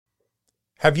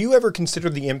Have you ever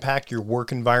considered the impact your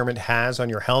work environment has on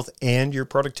your health and your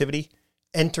productivity?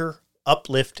 Enter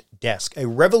Uplift Desk, a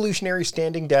revolutionary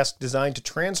standing desk designed to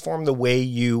transform the way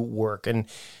you work. And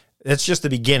that's just the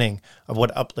beginning of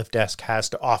what Uplift Desk has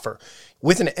to offer.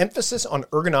 With an emphasis on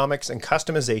ergonomics and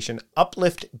customization,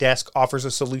 Uplift Desk offers a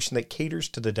solution that caters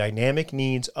to the dynamic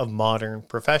needs of modern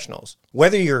professionals.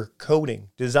 Whether you're coding,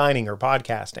 designing, or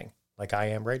podcasting, like I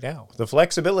am right now, the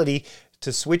flexibility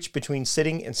to switch between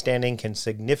sitting and standing can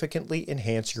significantly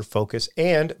enhance your focus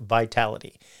and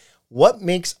vitality. What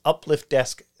makes Uplift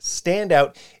Desk stand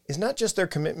out is not just their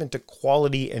commitment to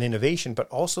quality and innovation, but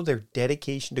also their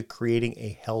dedication to creating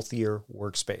a healthier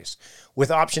workspace.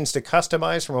 With options to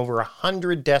customize from over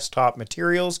 100 desktop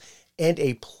materials and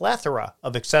a plethora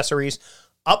of accessories,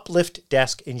 Uplift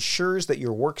Desk ensures that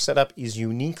your work setup is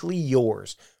uniquely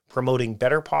yours, promoting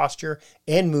better posture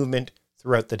and movement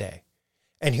throughout the day.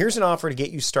 And here's an offer to get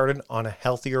you started on a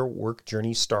healthier work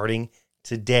journey starting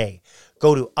today.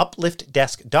 Go to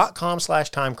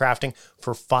upliftdesk.com/timecrafting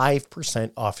for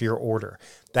 5% off your order.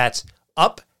 That's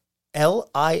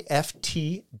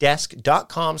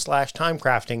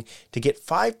upliftdesk.com/timecrafting to get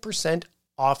 5%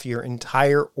 off your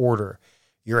entire order.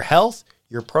 Your health,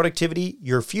 your productivity,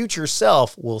 your future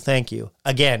self will thank you.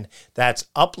 Again, that's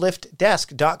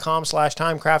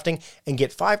upliftdesk.com/timecrafting and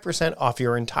get 5% off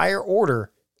your entire order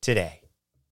today.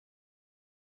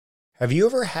 Have you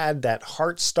ever had that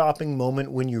heart-stopping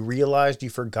moment when you realized you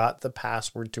forgot the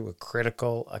password to a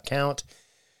critical account?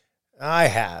 I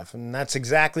have, and that's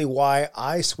exactly why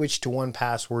I switched to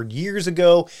 1Password years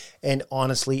ago, and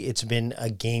honestly, it's been a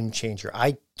game changer.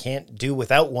 I can't do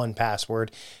without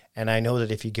 1Password, and I know that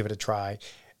if you give it a try,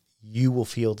 you will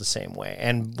feel the same way.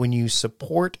 And when you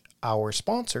support our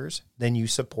sponsors, then you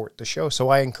support the show. So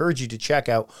I encourage you to check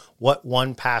out what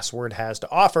 1Password has to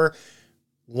offer.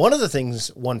 One of the things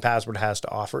 1Password has to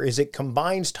offer is it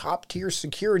combines top-tier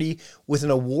security with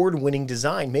an award-winning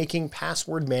design, making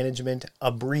password management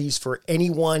a breeze for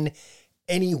anyone,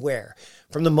 anywhere.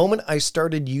 From the moment I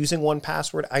started using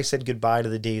 1Password, I said goodbye to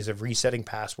the days of resetting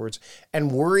passwords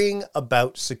and worrying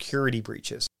about security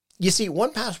breaches. You see,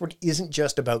 1Password isn't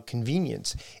just about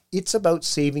convenience. It's about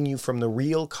saving you from the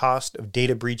real cost of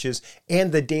data breaches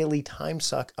and the daily time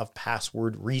suck of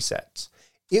password resets.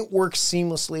 It works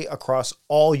seamlessly across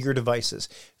all your devices,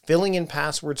 filling in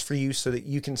passwords for you so that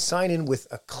you can sign in with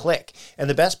a click. And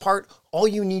the best part, all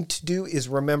you need to do is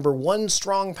remember one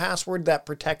strong password that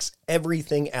protects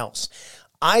everything else.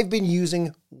 I've been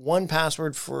using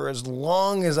 1Password for as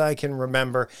long as I can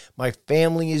remember. My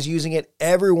family is using it.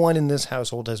 Everyone in this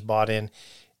household has bought in.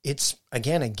 It's,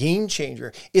 again, a game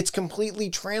changer. It's completely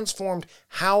transformed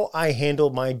how I handle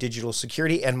my digital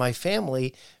security, and my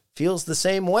family feels the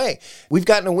same way. We've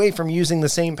gotten away from using the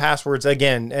same passwords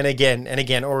again and again and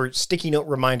again, or sticky note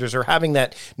reminders, or having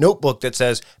that notebook that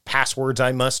says passwords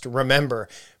I must remember.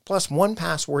 Plus,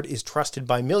 1Password is trusted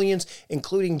by millions,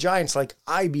 including giants like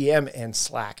IBM and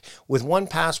Slack. With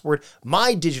 1Password,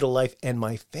 my digital life and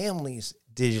my family's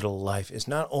digital life is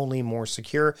not only more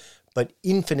secure, but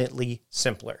infinitely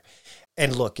simpler.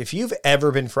 And look, if you've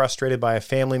ever been frustrated by a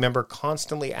family member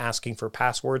constantly asking for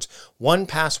passwords,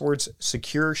 1Password's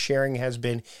secure sharing has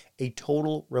been a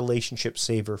total relationship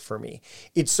saver for me.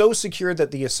 It's so secure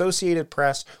that the Associated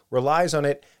Press relies on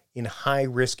it in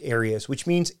high-risk areas, which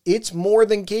means it's more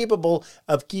than capable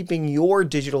of keeping your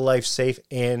digital life safe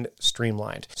and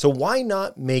streamlined. So why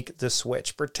not make the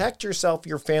switch? Protect yourself,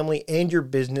 your family, and your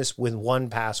business with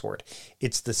 1Password.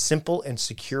 It's the simple and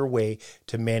secure way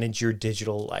to manage your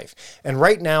digital life. And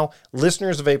right now,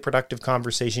 listeners of A Productive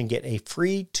Conversation get a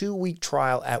free 2-week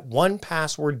trial at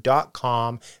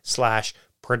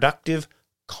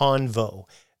 1Password.com/productiveconvo.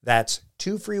 That's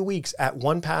 2 free weeks at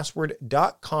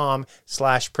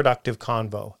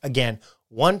 1Password.com/productiveconvo. Again,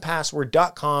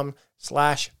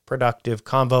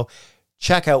 1Password.com/productiveconvo.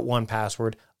 Check out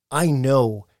 1Password. I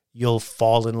know you'll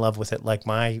fall in love with it like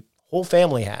my whole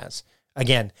family has.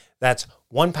 Again, that's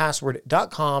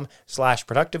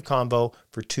 1Password.com/productiveconvo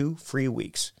for 2 free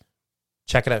weeks.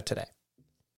 Check it out today.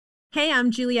 Hey, I'm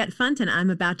Juliet Funt, and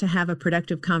I'm about to have a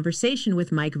productive conversation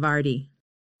with Mike Vardy.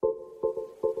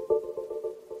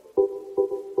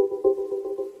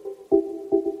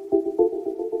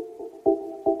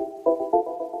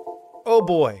 Oh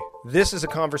boy, this is a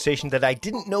conversation that I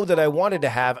didn't know that I wanted to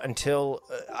have until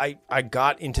I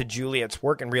got into Juliet's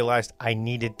work and realized I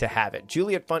needed to have it.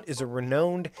 Juliet Funt is a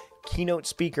renowned keynote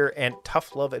speaker and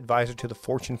tough love advisor to the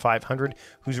Fortune 500,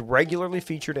 who's regularly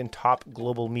featured in top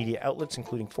global media outlets,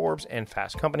 including Forbes and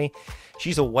Fast Company.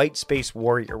 She's a white space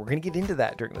warrior. We're going to get into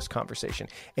that during this conversation.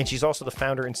 And she's also the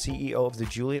founder and CEO of the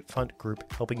Juliet Funt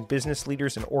Group, helping business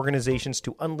leaders and organizations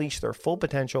to unleash their full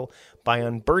potential by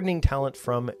unburdening talent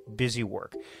from busy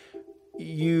work.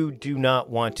 You do not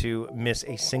want to miss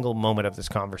a single moment of this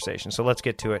conversation. So let's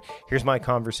get to it. Here's my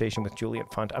conversation with Juliet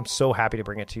Funt. I'm so happy to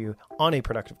bring it to you on A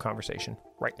Productive Conversation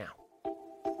right now.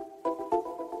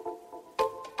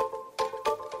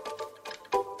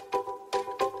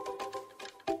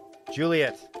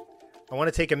 Juliet, I want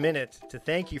to take a minute to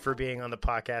thank you for being on the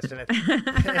podcast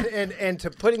and to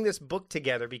putting this book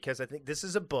together, because I think this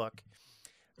is a book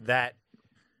that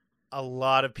a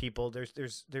lot of people,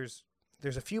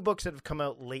 there's a few books that have come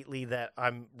out lately that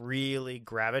I'm really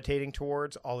gravitating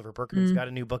towards. Oliver Berkman's got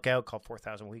a new book out called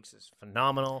 4,000 Weeks. It's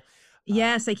phenomenal.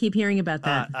 Yes, I keep hearing about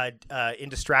that.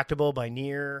 Indistractable by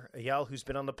Nir Eyal, who's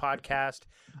been on the podcast.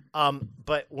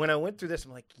 But when I went through this,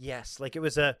 I'm like, yes, like it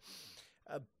was a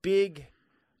big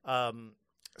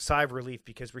sigh of relief,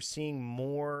 because we're seeing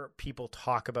more people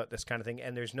talk about this kind of thing.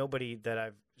 And there's nobody that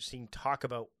I've seen talk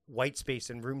about white space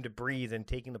and room to breathe and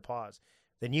taking the pause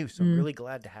than you. So I'm really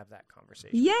glad to have that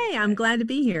conversation. Yay, I'm glad to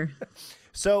be here.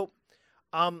 So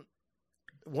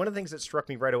one of the things that struck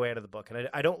me right away out of the book, and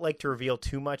I don't like to reveal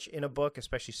too much in a book,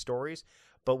 especially stories,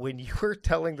 but when you were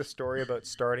telling the story about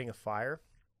starting a fire,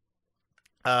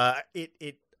 I'm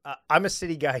a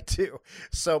city guy too.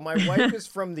 So my wife is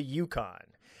from the Yukon.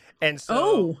 And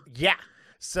so, yeah.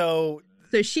 So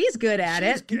she's good at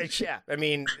it. Good, yeah. I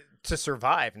mean, to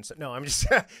survive. And so, no, I'm just,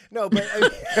 no, but I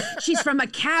mean, she's from a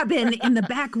cabin in the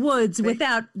backwoods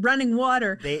without running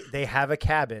water. They have a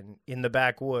cabin in the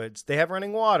backwoods. They have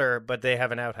running water, but they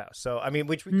have an outhouse. So, I mean,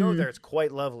 which we go there, it's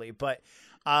quite lovely. But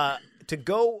to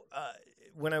go,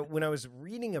 when I was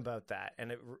reading about that,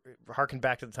 and it harkened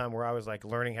back to the time where I was like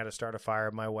learning how to start a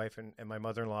fire, my wife and my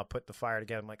mother-in-law put the fire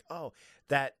together. I'm like, oh,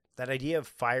 that idea of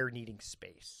fire needing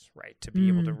space, right? To be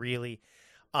able to really,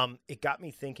 it got me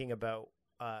thinking about,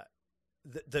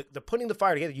 the putting the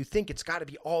fire together. You think it's got to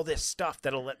be all this stuff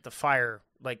that'll let the fire,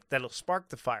 like that'll spark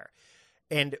the fire.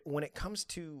 And when it comes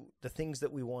to the things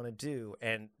that we want to do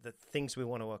and the things we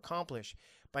want to accomplish,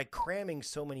 by cramming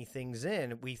so many things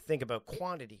in, we think about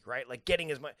quantity, right? Like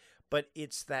getting as much, but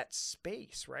it's that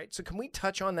space, right? So can we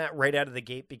touch on that right out of the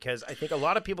gate? Because I think a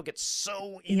lot of people get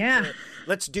so into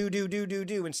let's do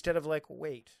instead of like,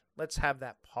 wait, let's have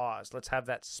that pause. Let's have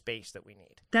that space that we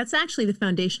need. That's actually the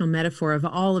foundational metaphor of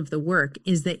all of the work,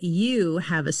 is that you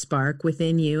have a spark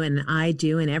within you, and I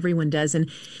do, and everyone does.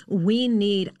 And we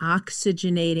need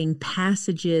oxygenating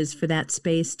passages for that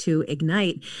space to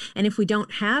ignite. And if we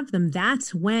don't have them,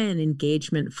 that's when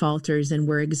engagement falters and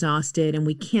we're exhausted and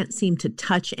we can't seem to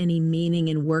touch any meaning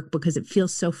in work because it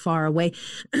feels so far away.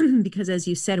 Because as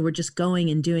you said, we're just going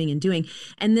and doing and doing.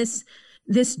 And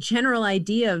this general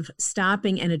idea of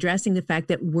stopping and addressing the fact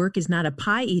that work is not a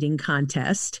pie eating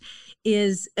contest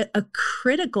is a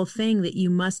critical thing that you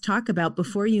must talk about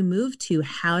before you move to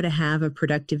how to have a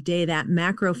productive day. That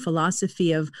macro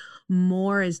philosophy of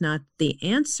more is not the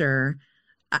answer,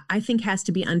 I think has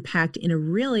to be unpacked in a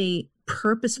really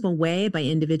purposeful way by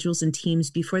individuals and teams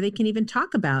before they can even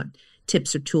talk about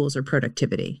tips or tools or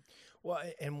productivity. Well,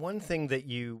 and one thing that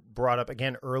you brought up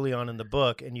again early on in the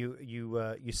book, and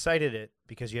you cited it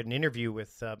because you had an interview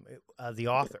with the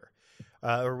author,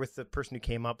 or with the person who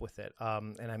came up with it,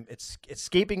 and it's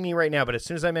escaping me right now. But as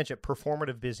soon as I mention it,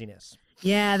 performative busyness.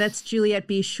 Yeah, that's Juliet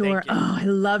B. Shore. Oh, I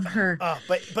love her.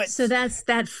 But so that's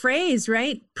that phrase,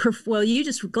 right? Well, you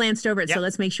just glanced over it, so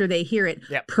let's make sure they hear it.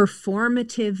 Yep.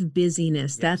 Performative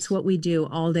busyness. Yes. That's what we do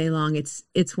all day long.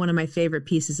 It's one of my favorite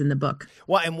pieces in the book.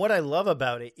 Well, and what I love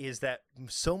about it is that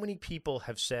so many people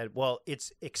have said, well,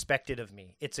 it's expected of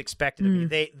me. It's expected of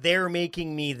me. They're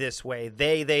making me this way.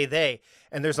 They.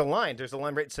 And there's a line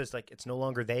where it says, like, it's no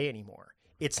longer they anymore.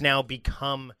 It's now we've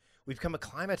become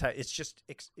acclimatized. It's just,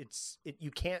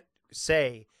 you can't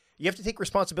say, you have to take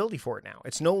responsibility for it now.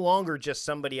 It's no longer just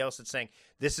somebody else that's saying,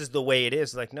 this is the way it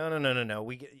is. Like, no.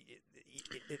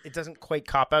 It doesn't quite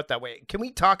cop out that way. Can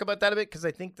we talk about that a bit? Because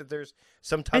I think that there's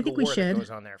some tug of war that goes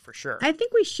on there for sure. I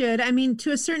think we should. I mean,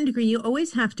 to a certain degree, you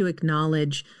always have to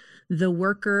acknowledge the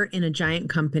worker in a giant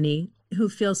company who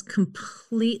feels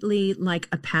completely like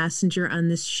a passenger on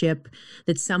this ship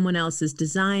that someone else is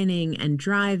designing and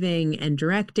driving and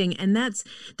directing. And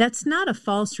that's not a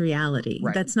false reality.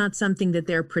 Right. That's not something that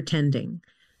they're pretending.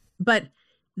 But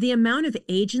the amount of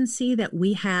agency that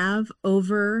we have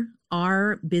over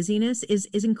our busyness is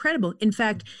incredible. In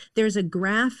fact, there's a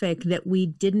graphic that we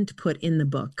didn't put in the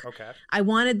book. Okay. I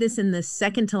wanted this in the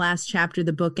second to last chapter of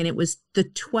the book, and it was the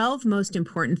 12 most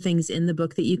important things in the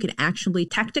book that you could actually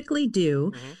tactically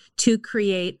do to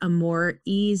create a more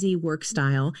easy work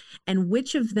style, and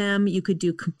which of them you could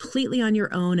do completely on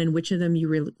your own and which of them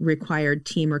you required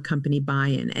team or company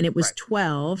buy-in. And it was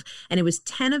 12, and it was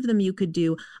 10 of them you could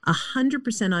do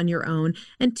 100% on your own,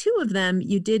 and 2 of them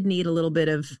you did need a little bit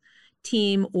of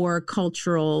team or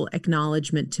cultural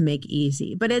acknowledgement to make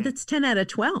easy. But it's 10 out of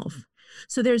 12.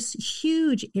 So there's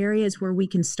huge areas where we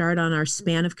can start on our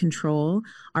span of control,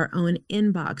 our own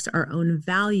inbox, our own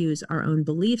values, our own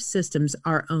belief systems,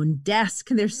 our own desk.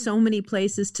 There's so many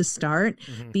places to start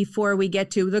before we get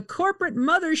to the corporate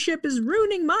mothership is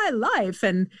ruining my life.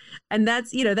 And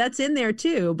that's, that's in there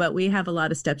too, but we have a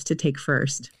lot of steps to take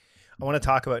first. I want to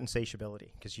talk about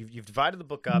insatiability because you've divided the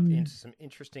book up into some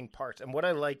interesting parts. And what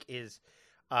I like is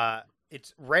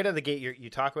it's right out of the gate. You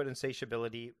talk about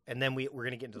insatiability, and then we're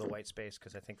going to get into the white space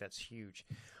because I think that's huge.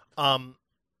 When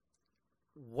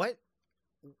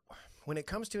it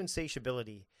comes to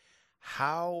insatiability,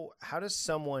 how does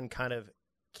someone kind of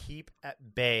keep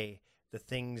at bay the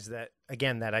things that,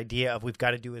 again, that idea of we've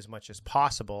got to do as much as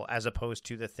possible as opposed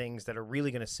to the things that are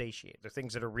really going to satiate, the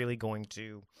things that are really going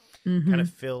to kind of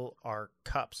fill our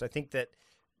cups. I think that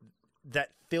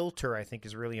filter, I think,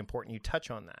 is really important. You touch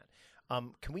on that.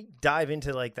 Can we dive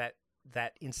into like that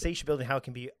insatiability, how it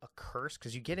can be a curse?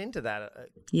 Because you get into that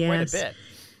quite a bit.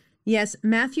 Yes.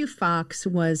 Matthew Fox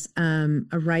was a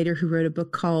writer who wrote a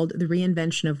book called The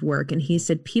Reinvention of Work. And he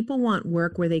said, people want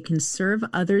work where they can serve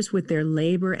others with their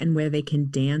labor and where they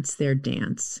can dance their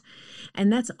dance.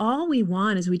 And that's all we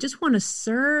want, is we just want to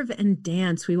serve and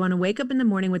dance. We want to wake up in the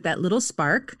morning with that little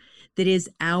spark that is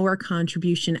our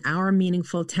contribution, our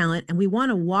meaningful talent. And we want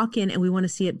to walk in and we want to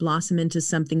see it blossom into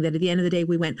something that at the end of the day,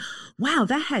 we went, wow,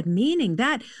 that had meaning.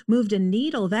 That moved a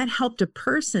needle. That helped a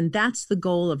person. That's the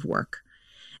goal of work.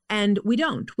 And we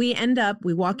don't. We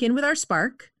walk in with our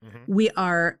spark. We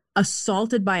are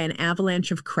assaulted by an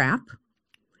avalanche of crap.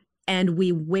 And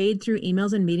we wade through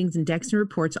emails and meetings and decks and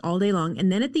reports all day long. And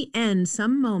then at the end,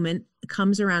 some moment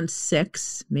comes around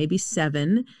 6, maybe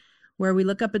 7, where we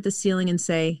look up at the ceiling and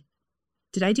say,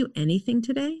 did I do anything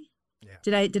today?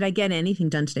 Yeah. Did I get anything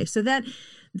done today? So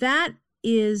that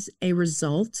is a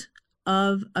result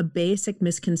of a basic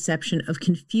misconception of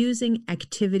confusing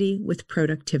activity with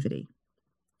productivity.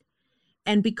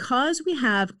 And because we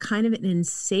have kind of an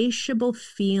insatiable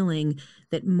feeling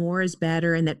that more is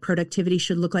better and that productivity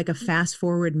should look like a fast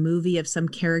forward movie of some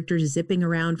characters zipping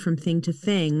around from thing to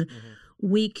thing,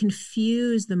 we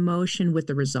confuse the motion with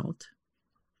the result.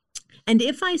 And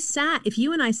if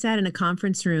you and I sat in a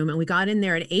conference room and we got in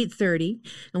there at 8:30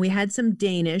 and we had some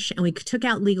Danish and we took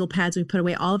out legal pads, we put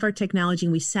away all of our technology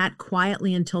and we sat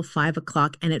quietly until 5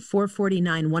 o'clock. And at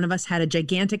 4:49, one of us had a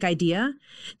gigantic idea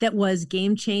that was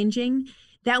game changing.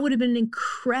 That would have been an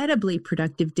incredibly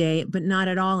productive day, but not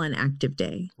at all an active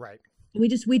day. Right. We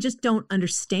just don't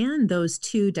understand those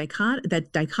two that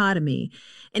dichotomy.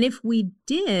 And if we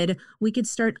did, we could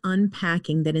start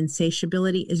unpacking that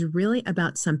insatiability is really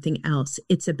about something else.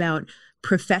 It's about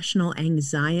professional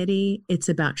anxiety. It's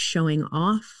about showing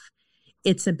off.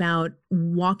 It's about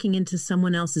walking into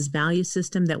someone else's value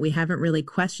system that we haven't really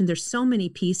questioned. There's so many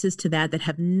pieces to that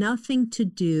have nothing to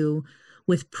do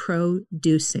with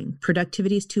producing.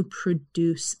 Productivity is to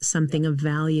produce something of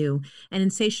value, and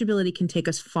insatiability can take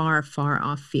us far, far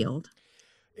off field.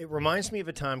 It reminds me of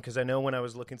a time, because I know when I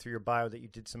was looking through your bio that you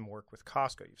did some work with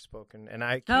Costco. You've spoken, and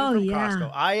I came from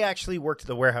Costco. I actually worked at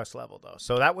the warehouse level, though,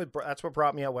 so that's what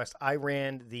brought me out west.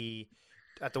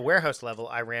 At the warehouse level,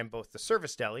 I ran both the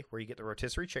service deli, where you get the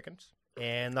rotisserie chickens,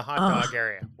 and the hot dog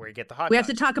area, where you get the hot dogs. We have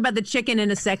to talk about the chicken in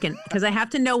a second, because I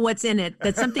have to know what's in it,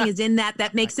 that something is in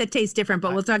that makes it taste different,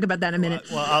 but we'll talk about that in a minute.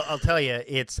 Well, I'll tell you,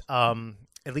 it's,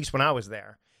 at least when I was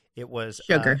there, it was...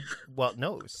 Sugar. It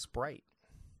was Sprite.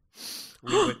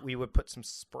 We would put some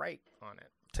Sprite on it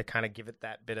to kind of give it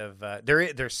that bit of...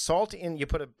 there's salt in... You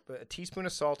put a teaspoon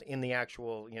of salt in the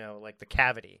actual, like the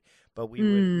cavity, but we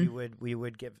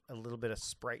would give a little bit of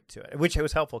Sprite to it, which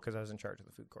was helpful because I was in charge of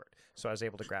the food court, so I was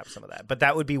able to grab some of that. But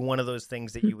that would be one of those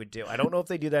things that you would do. I don't know if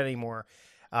they do that anymore,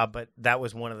 but that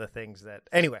was one of the things that...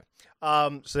 Anyway,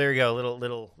 so there you go,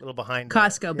 little behind...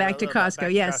 Costco, back to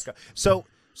Costco, yes. Costco.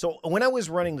 So when I was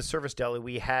running the service deli,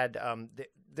 we had...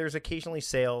 there's occasionally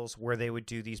sales where they would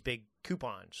do these big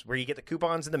coupons where you get the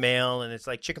coupons in the mail and it's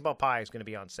like chicken pot pie is going to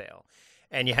be on sale.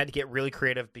 And you had to get really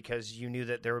creative because you knew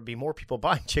that there would be more people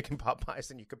buying chicken pot pies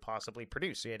than you could possibly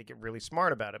produce. So you had to get really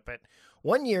smart about it. But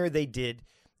one year they did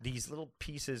these little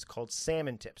pieces called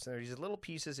salmon tips. And they're these little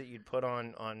pieces that you'd put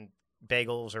on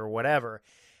bagels or whatever.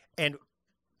 And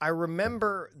I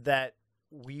remember that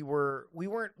we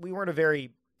weren't a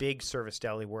very big service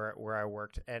deli where I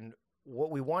worked, and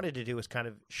what we wanted to do was kind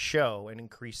of show and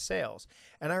increase sales.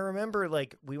 And I remember,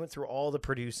 like, we went through all the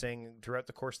producing throughout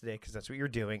the course of the day because that's what you're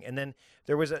doing. And then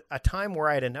there was a time where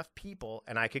I had enough people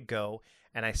and I could go,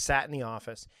 and I sat in the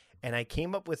office and I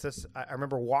came up with this. I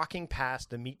remember walking past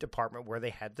the meat department where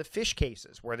they had the fish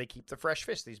cases where they keep the fresh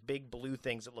fish, these big blue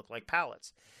things that look like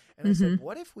pallets. And I said,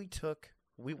 what if we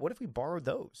borrowed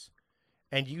those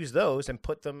and used those and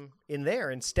put them in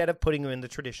there instead of putting them in the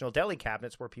traditional deli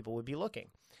cabinets where people would be looking?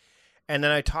 And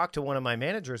then I talked to one of my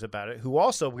managers about it, who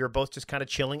also, we were both just kind of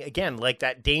chilling. Again, like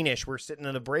that Danish, we're sitting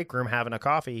in the break room having a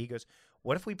coffee. He goes,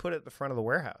 what if we put it at the front of the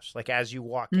warehouse? Like, as you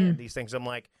walk in, these things. I'm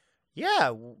like,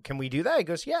 yeah, can we do that? He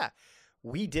goes, yeah.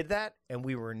 We did that, and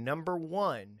we were number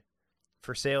one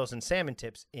for sales in salmon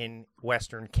tips in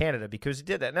Western Canada because he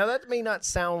did that. Now, that may not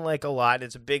sound like a lot.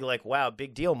 It's a big, like, wow,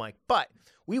 big deal, Mike. But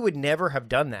we would never have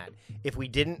done that if we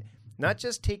didn't not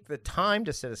just take the time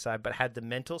to set aside, but had the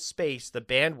mental space, the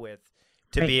bandwidth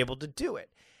to be able to do it.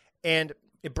 And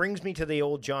it brings me to the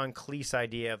old John Cleese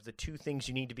idea of the two things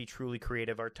you need to be truly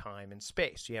creative are time and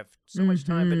space. You have so much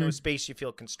time, but no space, you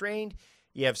feel constrained.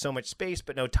 You have so much space,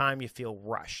 but no time, you feel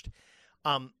rushed.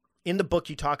 In the book,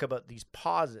 you talk about these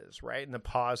pauses, right? And the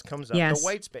pause comes up, the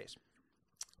white space.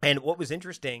 And what was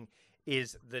interesting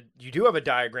is that you do have a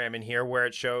diagram in here where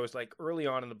it shows, like, early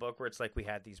on in the book where it's like we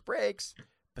had these breaks,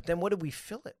 but then what did we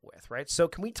fill it with, right? So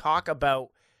can we talk about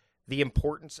the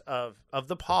importance of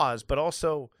the pause, but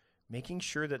also making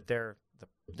sure that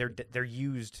they're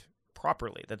used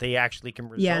properly, that they actually can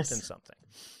result in something?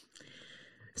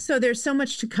 So there's so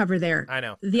much to cover there. I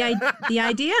know. The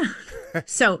idea.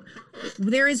 So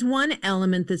there is one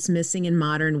element that's missing in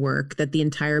modern work that the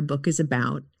entire book is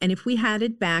about. And if we had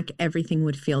it back, everything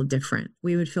would feel different.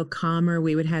 We would feel calmer,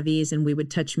 we would have ease, and we would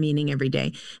touch meaning every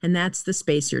day. And that's the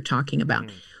space you're talking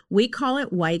about. We call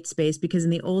it white space because in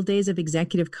the old days of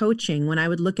executive coaching, when I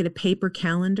would look at a paper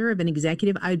calendar of an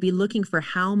executive, I would be looking for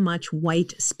how much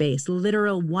white space,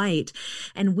 literal white.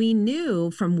 And we knew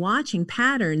from watching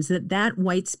patterns that that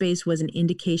white space was an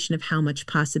indication of how much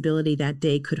possibility that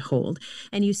day could hold.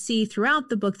 And you see throughout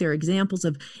the book, there are examples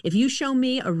of, if you show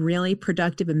me a really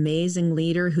productive, amazing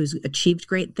leader who's achieved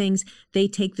great things, they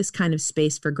take this kind of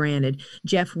space for granted.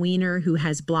 Jeff Weiner, who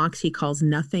has blocks he calls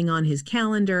nothing on his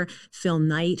calendar, Phil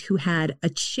Knight, who had a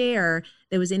chair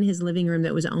that was in his living room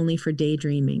that was only for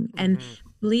daydreaming. And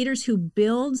leaders who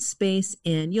build space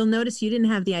in, you'll notice you didn't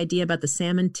have the idea about the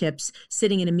salmon tips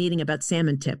sitting in a meeting about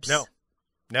salmon tips.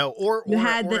 No. Or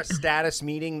a status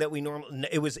meeting that we normally,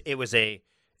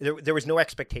 there was no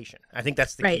expectation. I think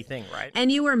that's the key thing, right?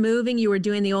 And you were moving, you were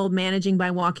doing the old managing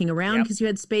by walking around because you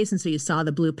had space. And so you saw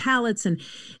the blue pallets. And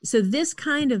so this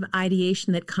kind of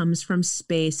ideation that comes from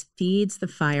space feeds the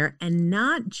fire, and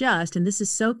not just, and this is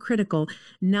so critical,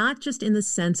 not just in the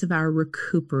sense of our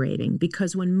recuperating,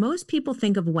 because when most people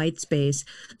think of white space,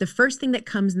 the first thing that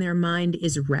comes in their mind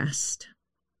is rest.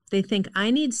 They think, I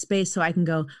need space so I can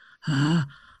go,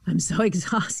 I'm so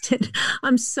exhausted.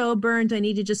 I'm so burnt. I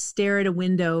need to just stare at a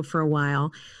window for a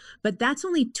while. But that's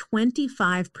only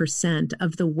 25%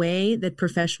 of the way that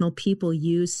professional people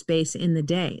use space in the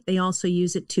day. They also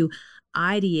use it to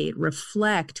ideate,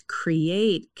 reflect,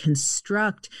 create,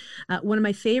 construct. One of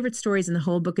my favorite stories in the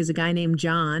whole book is a guy named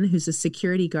John, who's a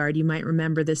security guard. You might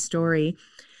remember this story.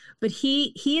 But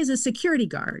he is a security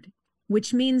guard,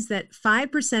 which means that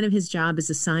 5% of his job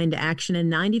is assigned to action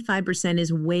and 95%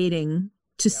 is waiting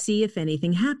to see if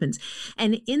anything happens.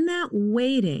 And in that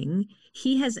waiting,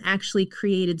 he has actually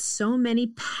created so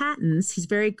many patents. He's a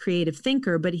very creative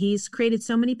thinker, but he's created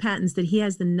so many patents that he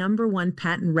has the #1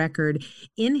 patent record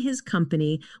in his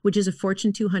company, which is a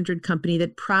Fortune 200 company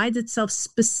that prides itself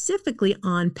specifically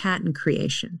on patent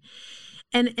creation.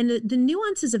 And the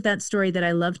nuances of that story that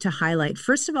I love to highlight,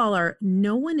 first of all, are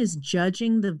no one is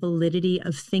judging the validity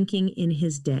of thinking in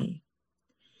his day.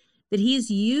 That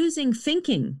he's using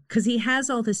thinking because he has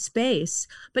all this space,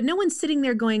 but no one's sitting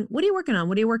there going, what are you working on?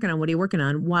 What are you working on? What are you working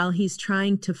on? While he's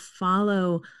trying to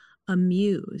follow a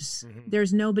muse.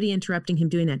 There's nobody interrupting him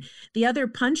doing that. The other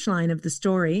punchline of the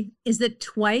story is that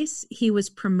twice he was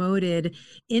promoted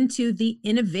into the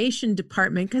innovation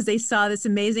department because they saw this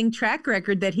amazing track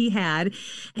record that he had,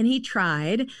 and he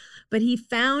tried, but he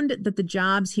found that the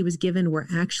jobs he was given were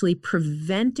actually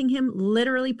preventing him,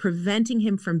 literally preventing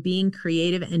him from being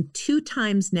creative. And 2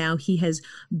 times now he has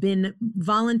been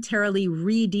voluntarily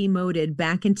re-demoted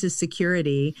back into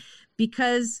security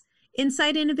because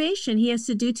Inside innovation, he has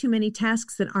to do too many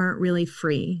tasks that aren't really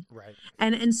free. Right.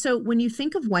 And so when you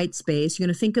think of white space, you're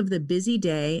going to think of the busy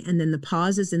day and then the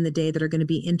pauses in the day that are going to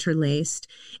be interlaced.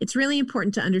 It's really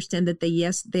important to understand that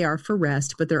they are for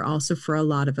rest, but they're also for a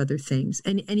lot of other things.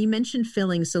 And you mentioned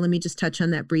filling, so let me just touch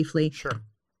on that briefly. Sure.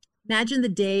 Imagine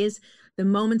the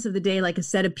moments of the day like a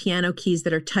set of piano keys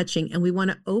that are touching, and we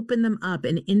want to open them up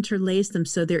and interlace them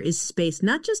so there is space,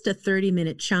 not just a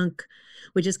 30-minute chunk,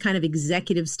 which is kind of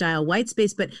executive style white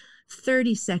space, but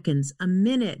 30 seconds, a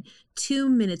minute, 2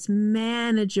 minutes,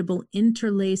 manageable,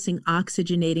 interlacing,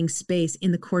 oxygenating space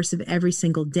in the course of every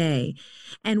single day.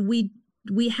 And we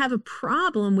have a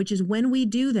problem, which is when we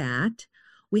do that,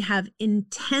 we have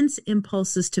intense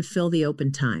impulses to fill the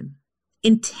open time.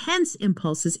 Intense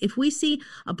impulses. If we see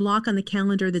a block on the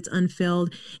calendar that's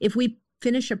unfilled, if we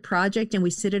finish a project and we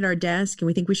sit at our desk and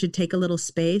we think we should take a little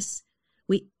space,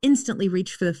 we instantly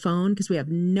reach for the phone because we have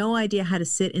no idea how to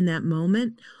sit in that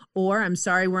moment. Or, I'm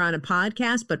sorry, we're on a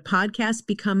podcast, but podcasts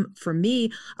become, for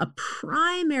me, a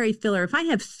primary filler. If I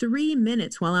have 3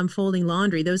 minutes while I'm folding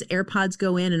laundry, those AirPods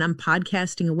go in and I'm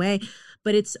podcasting away.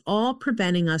 But it's all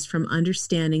preventing us from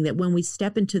understanding that when we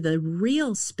step into the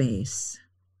real space,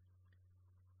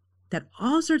 that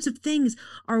all sorts of things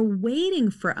are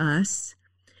waiting for us,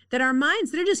 that our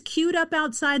minds, they're just queued up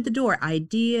outside the door,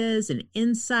 ideas and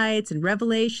insights and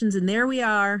revelations, and there we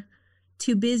are,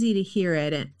 too busy to hear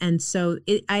it. And so,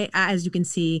 as you can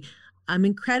see, I'm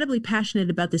incredibly passionate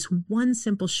about this one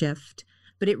simple shift,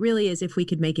 but it really is, if we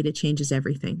could make it, it changes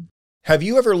everything. Have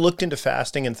you ever looked into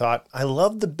fasting and thought, I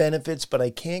love the benefits, but I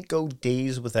can't go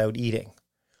days without eating?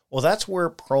 Well, that's where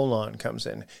Prolon comes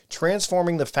in,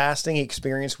 transforming the fasting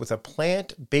experience with a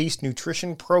plant-based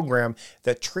nutrition program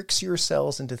that tricks your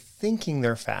cells into thinking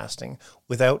they're fasting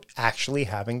without actually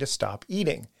having to stop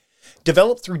eating.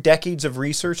 Developed through decades of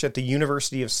research at the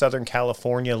University of Southern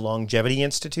California Longevity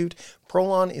Institute,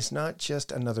 Prolon is not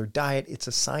just another diet, it's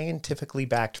a scientifically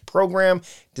backed program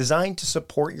designed to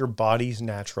support your body's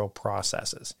natural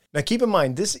processes. Now keep in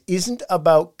mind, this isn't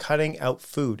about cutting out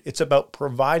food. It's about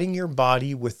providing your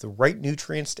body with the right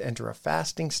nutrients to enter a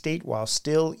fasting state while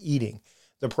still eating.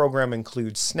 The program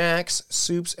includes snacks,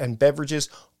 soups, and beverages,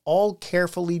 all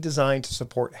carefully designed to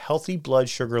support healthy blood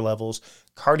sugar levels,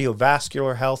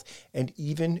 cardiovascular health, and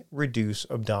even reduce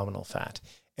abdominal fat.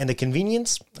 And the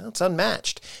convenience, well, it's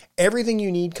unmatched. Everything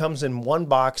you need comes in one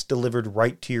box delivered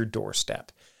right to your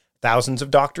doorstep. Thousands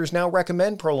of doctors now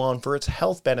recommend Prolon for its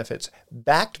health benefits,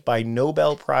 backed by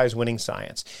Nobel Prize-winning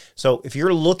science. So if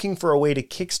you're looking for a way to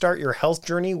kickstart your health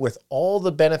journey with all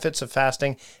the benefits of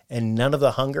fasting and none of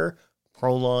the hunger,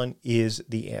 Prolon is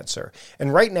the answer.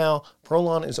 And right now,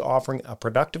 Prolon is offering a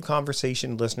Productive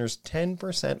Conversation listeners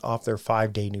 10% off their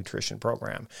 5-day nutrition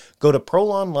program. Go to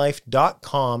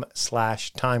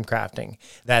prolonlife.com/timecrafting.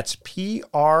 That's PROLON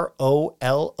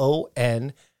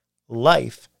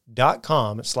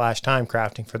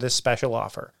life.com/timecrafting for this special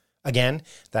offer. Again,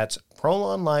 that's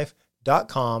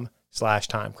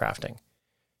prolonlife.com/timecrafting.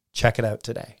 Check it out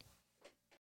today.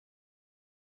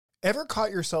 Ever caught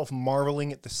yourself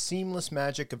marveling at the seamless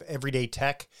magic of everyday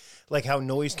tech, like how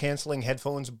noise-canceling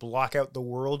headphones block out the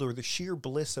world or the sheer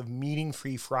bliss of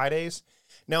meeting-free Fridays?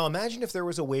 Now imagine if there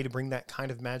was a way to bring that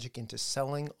kind of magic into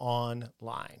selling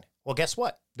online. Well, guess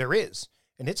what? There is,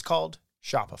 and it's called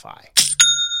Shopify.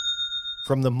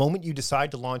 From the moment you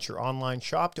decide to launch your online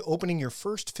shop to opening your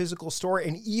first physical store,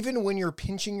 and even when you're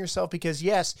pinching yourself because,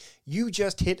 yes, you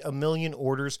just hit 1 million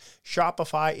orders,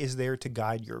 Shopify is there to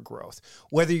guide your growth.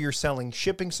 Whether you're selling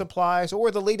shipping supplies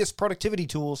or the latest productivity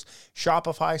tools,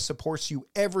 Shopify supports you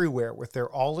everywhere with their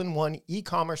all-in-one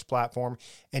e-commerce platform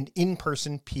and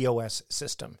in-person POS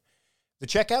system. The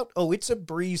checkout? Oh, it's a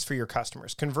breeze for your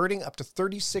customers, converting up to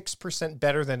 36%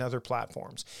 better than other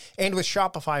platforms. And with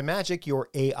Shopify Magic, your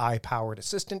AI-powered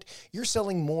assistant, you're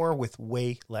selling more with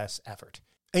way less effort.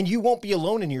 And you won't be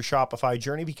alone in your Shopify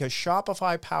journey because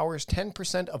Shopify powers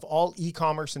 10% of all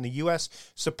e-commerce in the US,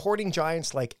 supporting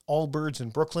giants like Allbirds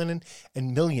and Brooklinen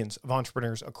and millions of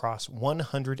entrepreneurs across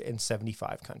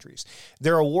 175 countries.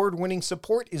 Their award-winning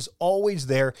support is always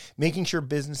there, making sure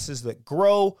businesses that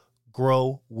grow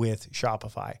with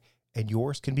Shopify, and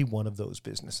yours can be one of those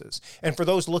businesses. And for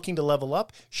those looking to level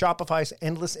up, Shopify's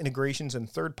endless integrations and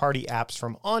third-party apps,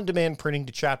 from on-demand printing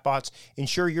to chatbots,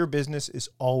 ensure your business is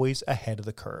always ahead of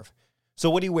the curve. So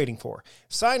what are you waiting for?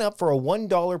 Sign up for a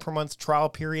 $1 per month trial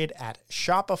period at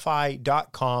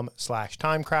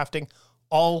shopify.com/timecrafting,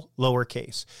 all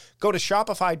lowercase. Go to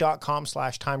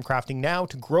shopify.com/timecrafting now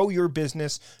to grow your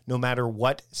business no matter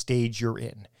what stage you're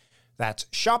in. That's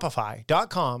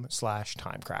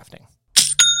shopify.com/timecrafting.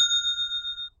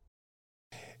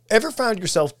 Ever found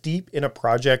yourself deep in a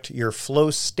project, your flow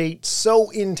state so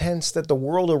intense that the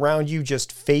world around you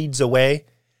just fades away?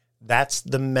 That's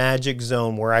the magic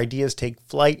zone where ideas take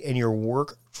flight and your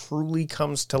work truly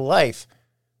comes to life.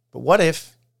 But what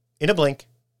if, in a blink,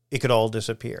 it could all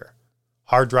disappear?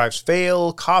 Hard drives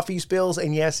fail, coffee spills,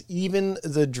 and yes, even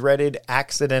the dreaded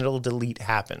accidental delete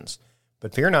happens.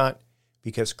 But fear not,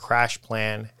 because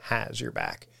CrashPlan has your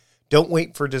back. Don't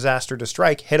wait for disaster to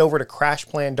strike. Head over to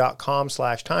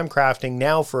crashplan.com/timecrafting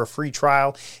now for a free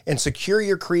trial and secure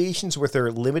your creations with their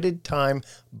limited time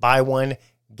buy one,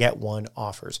 get one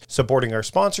offers. Supporting our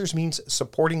sponsors means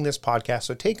supporting this podcast,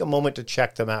 so take a moment to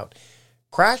check them out.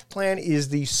 CrashPlan is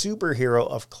the superhero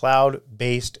of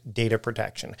cloud-based data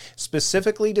protection,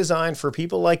 specifically designed for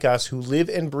people like us who live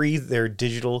and breathe their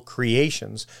digital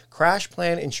creations.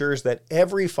 CrashPlan ensures that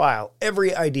every file,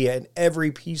 every idea, and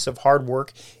every piece of hard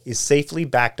work is safely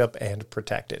backed up and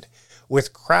protected.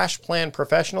 With CrashPlan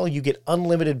Professional, you get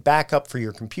unlimited backup for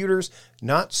your computers,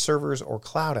 not servers or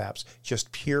cloud apps,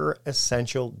 just pure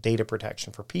essential data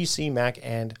protection for PC, Mac,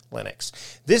 and Linux.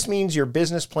 This means your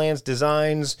business plans,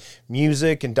 designs,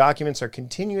 music, and documents are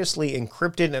continuously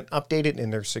encrypted and updated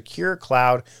in their secure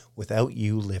cloud without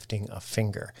you lifting a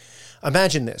finger.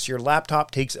 Imagine this, your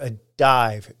laptop takes a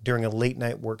dive during a late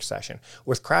night work session.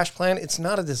 With CrashPlan, it's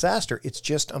not a disaster, it's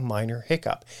just a minor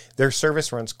hiccup. Their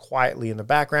service runs quietly in the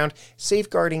background,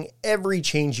 safeguarding every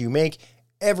change you make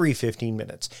every 15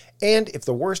 minutes. And if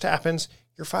the worst happens,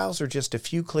 your files are just a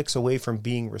few clicks away from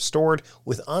being restored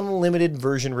with unlimited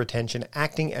version retention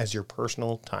acting as your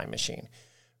personal time machine.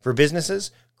 For businesses,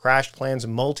 CrashPlan's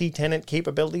multi-tenant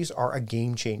capabilities are a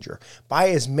game changer. Buy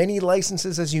as many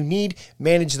licenses as you need,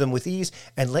 manage them with ease,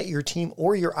 and let your team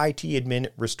or your IT admin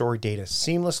restore data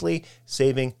seamlessly,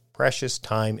 saving precious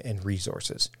time and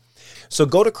resources. So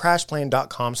go to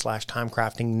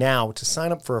crashplan.com/timecrafting now to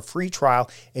sign up for a free trial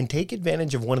and take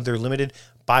advantage of one of their limited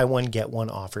buy one, get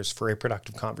one offers for a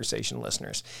productive conversation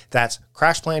listeners. That's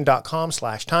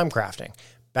crashplan.com/timecrafting.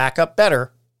 Back up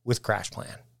better with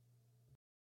CrashPlan.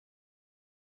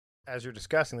 As you're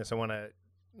discussing this, I want to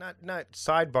not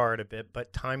sidebar it a bit,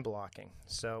 but time blocking.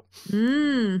 So,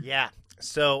 yeah.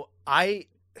 So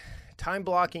time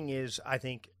blocking is, I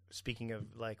think, speaking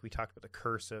of, like we talked about the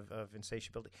curse of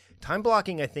insatiability, time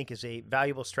blocking, I think, is a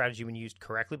valuable strategy when used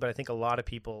correctly, but I think a lot of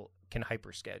people can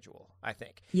hyper-schedule, I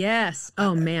think. Yes.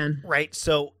 Oh, man. Right.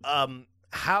 So, I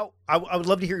would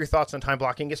love to hear your thoughts on time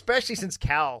blocking, especially since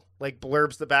Cal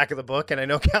blurbs the back of the book, and I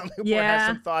know Cal Newport has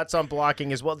some thoughts on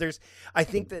blocking as well. I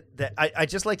think that I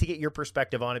just like to get your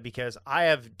perspective on it because I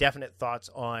have definite thoughts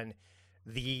on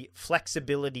the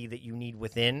flexibility that you need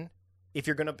within if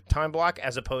you're going to time block,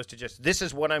 as opposed to just this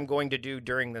is what I'm going to do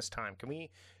during this time. Can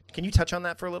you touch on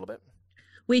that for a little bit?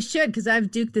 We should, because I've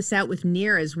duked this out with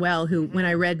Nir as well, who, when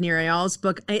I read Nir Eyal's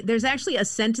book, there's actually a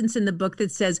sentence in the book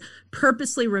that says,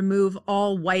 purposely remove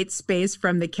all white space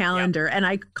from the calendar. Yep. And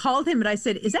I called him and I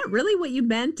said, is that really what you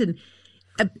meant? And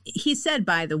he said,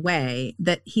 by the way,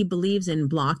 that he believes in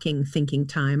blocking thinking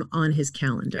time on his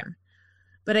calendar. Yep.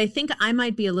 But I think I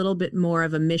might be a little bit more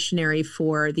of a missionary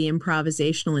for the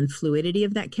improvisational and fluidity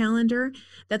of that calendar.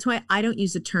 That's why I don't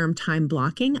use the term time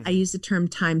blocking. I use the term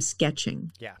time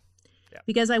sketching. Yeah.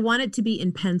 Because I want it to be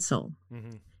in pencil.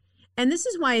 Mm-hmm. And this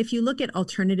is why if you look at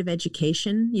alternative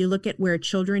education, you look at where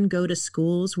children go to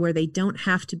schools where they don't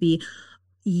have to be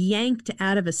yanked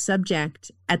out of a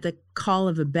subject at the call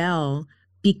of a bell,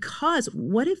 because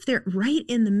what if they're right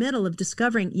in the middle of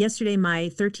discovering? Yesterday,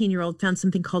 my 13-year-old found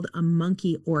something called a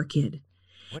monkey orchid.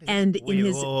 What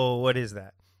is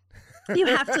that? You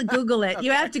have to Google it.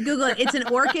 It's an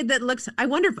orchid that looks, I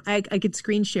wonder if I could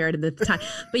screen share it at the time,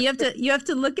 but you have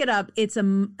to look it up. It's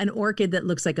an orchid that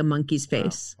looks like a monkey's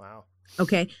face. Wow.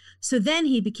 Okay. So then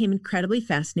he became incredibly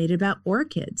fascinated about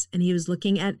orchids, and he was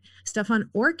looking at stuff on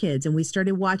orchids, and we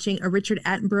started watching a Richard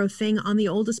Attenborough thing on the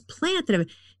oldest plant that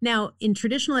now in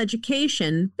traditional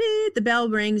education, the bell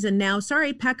rings and now,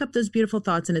 sorry, pack up those beautiful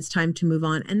thoughts and it's time to move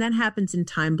on. And that happens in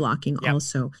time blocking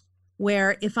also.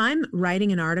 Where if I'm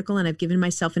writing an article and I've given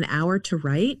myself an hour to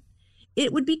write,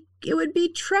 it would be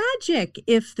tragic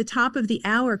if the top of the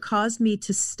hour caused me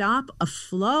to stop a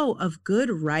flow of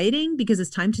good writing because it's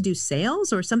time to do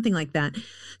sales or something like that.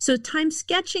 So time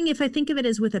sketching, if I think of it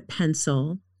as with a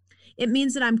pencil, it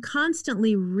means that I'm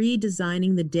constantly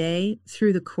redesigning the day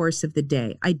through the course of the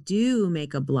day. I do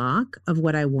make a block of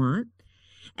what I want.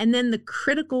 And then the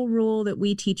critical rule that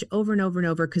we teach over and over and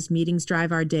over, because meetings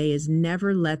drive our day, is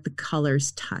never let the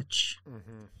colors touch.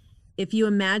 Mm-hmm. If you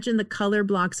imagine the color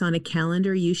blocks on a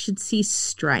calendar, you should see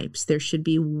stripes. There should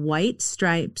be white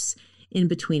stripes in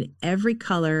between every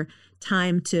color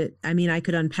time to, I mean, I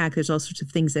could unpack, there's all sorts of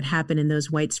things that happen in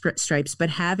those white stripes, but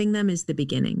having them is the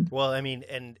beginning. Well, I mean,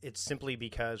 and it's simply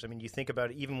because, I mean, you think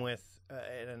about it, even with,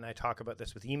 and I talk about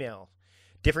this with email,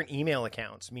 different email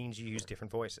accounts means you use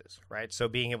different voices, right? So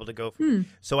being able to go from,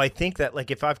 so I think that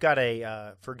like if I've got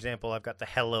for example, I've got the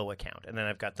hello account and then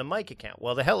I've got the Mike account.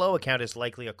 Well, the hello account is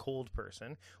likely a cold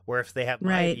person, where if they have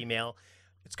my email,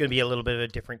 it's going to be a little bit of a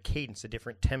different cadence, a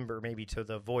different timbre maybe to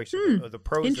the voice or the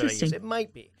prose that I use. It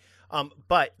might be.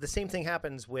 But the same thing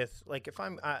happens with, like, if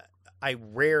I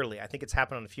rarely, I think it's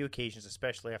happened on a few occasions,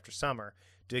 especially after summer,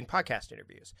 doing podcast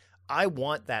interviews. I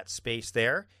want that space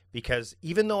there because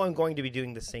even though I'm going to be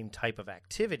doing the same type of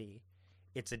activity,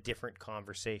 it's a different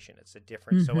conversation. It's a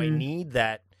different, so I need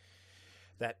that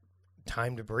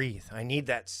time to breathe. I need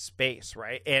that space,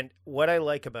 right? And what I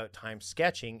like about time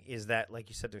sketching is that, like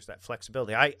you said, there's that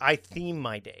flexibility. I theme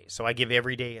my day. So I give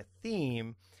every day a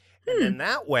theme. And then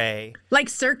that way, like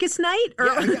circus night, or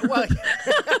well,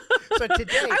 so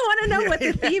today I want to know what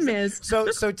the theme is.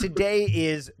 So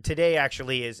today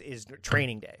actually is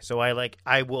training day. So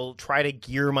I will try to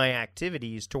gear my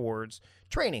activities towards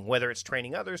training, whether it's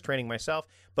training others, training myself.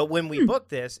 But when we booked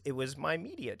this, it was my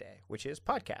media day, which is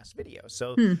podcast video.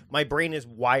 So my brain is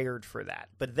wired for that.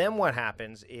 But then what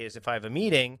happens is if I have a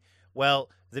meeting, well,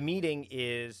 the meeting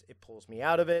it pulls me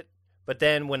out of it. But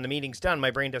then when the meeting's done, my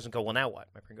brain doesn't go, well, now what?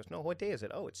 My brain goes, no, what day is it?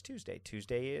 Oh, it's Tuesday.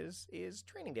 Tuesday is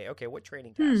training day. Okay, what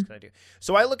training tasks can I do?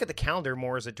 So I look at the calendar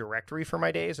more as a directory for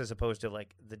my days as opposed to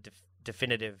like the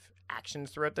definitive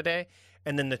actions throughout the day.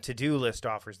 And then the to-do list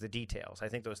offers the details. I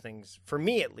think those things, for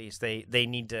me at least, they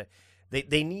need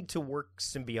to work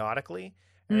symbiotically.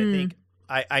 And I think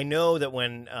I know that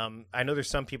when I know there's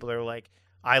some people that are like,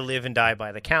 I live and die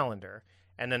by the calendar.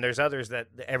 And then there's others that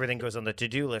everything goes on the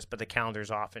to-do list, but the calendar's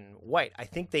often white. I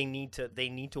think they need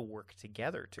to work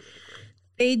together to a degree.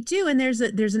 They do, and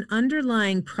there's an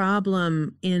underlying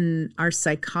problem in our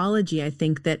psychology, I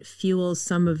think, that fuels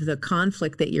some of the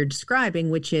conflict that you're describing,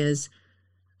 which is,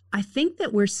 I think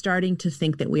that we're starting to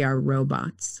think that we are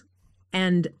robots.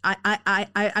 And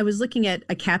I was looking at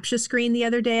a CAPTCHA screen the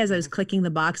other day as I was clicking the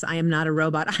box, I am not a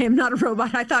robot. I am not a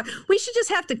robot. I thought we should just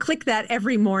have to click that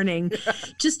every morning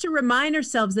just to remind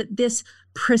ourselves that this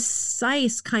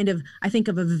precise kind of, I think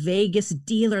of a Vegas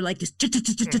dealer, like this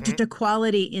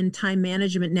quality in time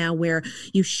management now, where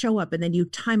you show up and then you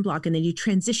time block and then you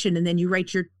transition and then you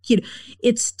write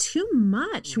it's too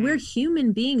much. We're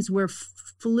human beings. We're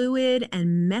fluid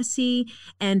and messy,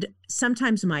 and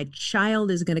sometimes my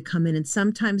child is going to come in, and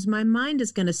sometimes my mind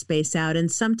is going to space out,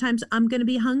 and sometimes I'm going to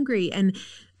be hungry, and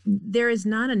there is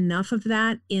not enough of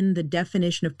that in the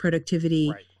definition of productivity.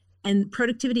 Right. And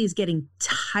productivity is getting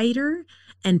tighter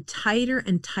and tighter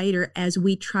and tighter as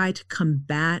we try to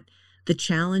combat the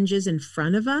challenges in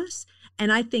front of us.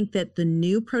 And I think that the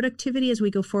new productivity as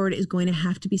we go forward is going to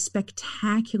have to be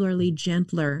spectacularly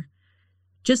gentler,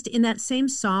 just in that same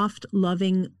soft,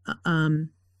 loving,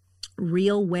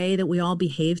 real way that we all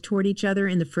behaved toward each other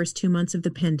in the first 2 months of the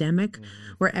pandemic,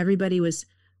 where everybody was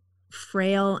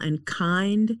frail and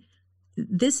kind.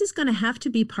 This is going to have to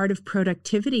be part of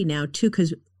productivity now, too,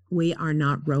 because we are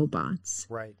not robots.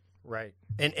 Right.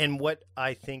 And what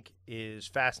I think is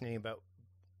fascinating about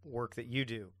work that you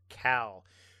do, Cal,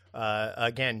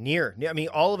 again, I mean,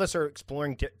 all of us are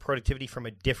exploring productivity from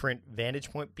a different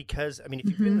vantage point because, I mean, if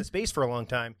you've been in the space for a long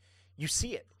time, you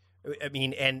see it. I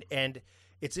mean, and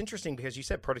it's interesting because you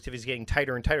said productivity is getting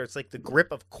tighter and tighter. It's like the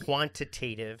grip of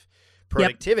quantitative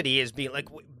productivity is being like,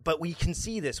 but we can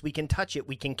see this, we can touch it,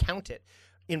 we can count it.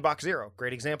 Inbox zero,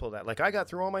 great example of that. Like, I got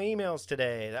through all my emails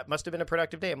today. That must have been a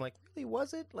productive day. I'm like, really,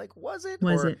 was it? Like, was it?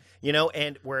 Was it? You know,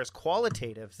 and whereas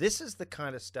qualitative, this is the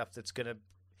kind of stuff that's going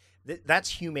to, that's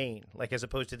humane, like as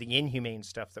opposed to the inhumane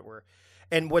stuff that we're.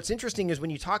 And what's interesting is when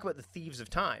you talk about the thieves of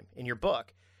time in your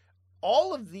book,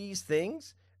 all of these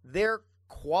things, they're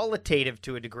qualitative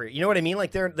to a degree. You know what I mean?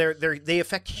 Like they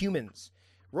affect humans.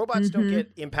 Robots don't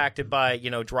get impacted by,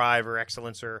 drive or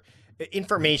excellence, or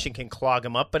information can clog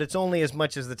them up, but it's only as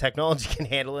much as the technology can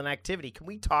handle an activity. Can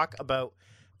we talk about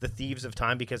the thieves of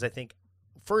time? Because I think,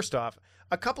 first off,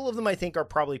 a couple of them I think are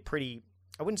probably pretty,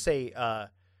 I wouldn't say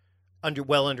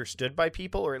well understood by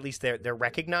people, or at least they're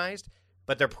recognized,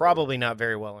 but they're probably not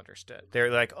very well understood. They're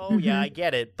like, oh yeah, I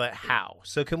get it, but how?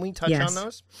 So can we touch on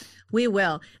those? We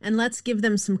will. And let's give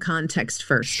them some context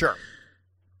first. Sure.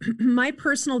 My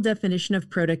personal definition of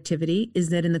productivity is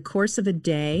that in the course of a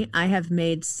day, I have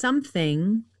made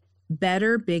something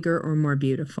better, bigger, or more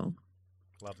beautiful.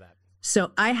 Love that.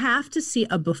 So I have to see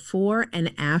a before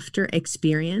and after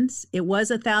experience. It was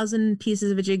 1,000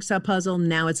 pieces of a jigsaw puzzle.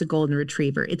 Now it's a golden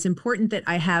retriever. It's important that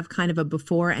I have kind of a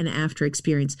before and after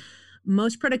experience.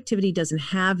 Most productivity doesn't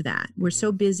have that. We're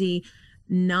so busy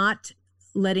not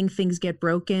letting things get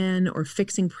broken or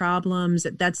fixing problems.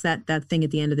 That's that thing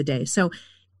at the end of the day. So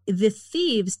the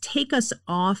thieves take us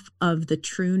off of the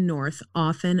true north,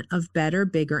 often of better,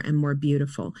 bigger, and more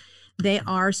beautiful. They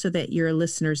are, so that your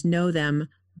listeners know them,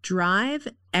 drive,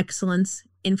 excellence,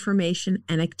 information,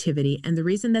 and activity. And the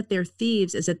reason that they're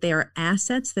thieves is that they are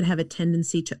assets that have a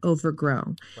tendency to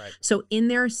overgrow. Right. So in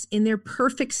their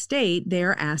perfect state, they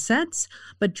are assets,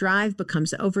 but drive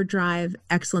becomes overdrive,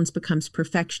 excellence becomes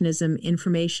perfectionism,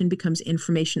 information becomes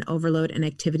information overload, and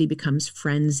activity becomes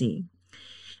frenzy.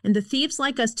 And the thieves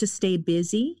like us to stay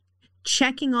busy,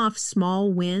 checking off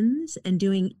small wins and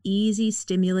doing easy,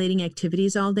 stimulating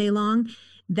activities all day long.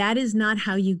 That is not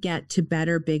how you get to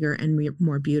better, bigger, and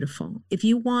more beautiful. If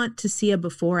you want to see a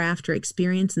before-after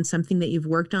experience and something that you've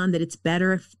worked on, that it's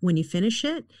better when you finish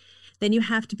it, then you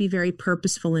have to be very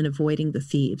purposeful in avoiding the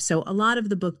thieves. So a lot of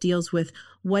the book deals with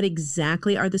what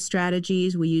exactly are the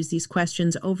strategies. We use these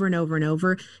questions over and over and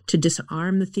over to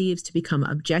disarm the thieves, to become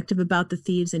objective about the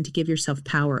thieves, and to give yourself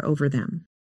power over them.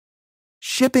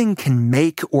 Shipping can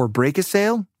make or break a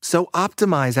sale, so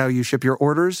optimize how you ship your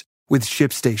orders with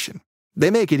ShipStation. They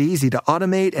make it easy to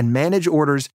automate and manage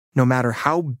orders no matter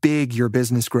how big your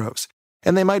business grows.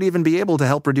 And they might even be able to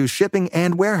help reduce shipping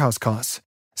and warehouse costs.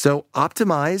 So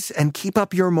optimize and keep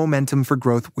up your momentum for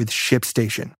growth with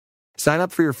ShipStation. Sign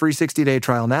up for your free 60-day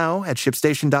trial now at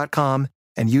ShipStation.com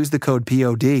and use the code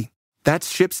POD.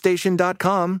 That's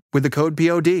ShipStation.com with the code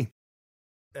POD.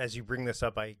 As you bring this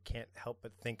up, I can't help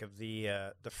but think of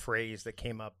the phrase that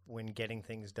came up when Getting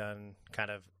Things Done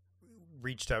kind of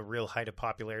reached a real height of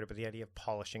popularity, but the idea of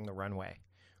polishing the runway,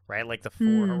 right? Like the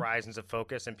 4 horizons of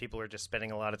focus, and people are just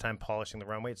spending a lot of time polishing the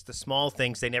runway. It's the small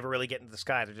things. They never really get into the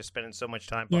sky. They're just spending so much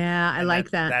time. Yeah, I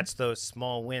like that. That's those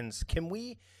small wins. Can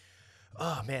we,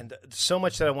 oh man, so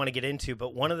much that I want to get into,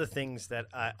 but one of the things that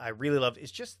I really love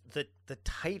is just the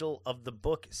title of the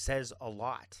book says a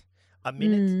lot. A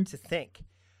Minute to Think.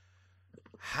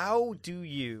 How do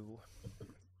you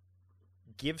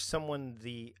give someone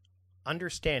the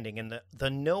understanding and the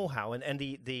know-how and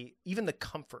the even the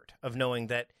comfort of knowing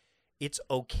that it's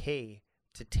okay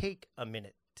to take a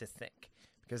minute to think?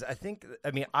 Because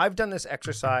I've done this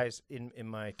exercise in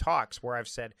my talks where I've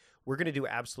said we're going to do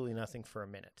absolutely nothing for a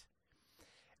minute,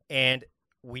 and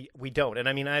we don't.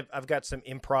 And I've got some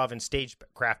improv and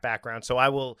stagecraft background, so I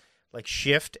will like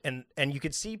shift and you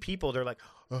could see people, they're like,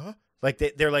 like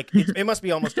they're like, it must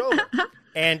be almost over.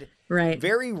 And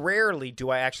very rarely do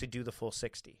I actually do the full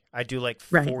 60. I do like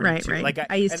 42. Right. Like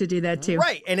I used to do that too.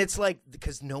 Right. And it's like,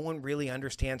 because no one really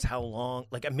understands how long,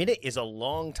 like a minute is a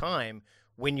long time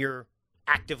when you're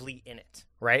actively in it,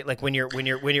 right? Like when you're,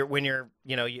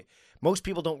 most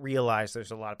people don't realize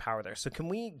there's a lot of power there. So can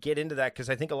we get into that? Because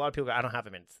I think a lot of people go, I don't have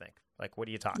a minute to think. Like, what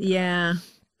are you talking about? Yeah.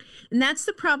 And that's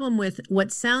the problem with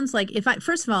what sounds like,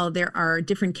 first of all, there are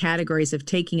different categories of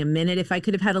taking a minute. If I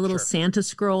could have had a little Santa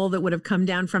scroll that would have come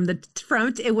down from the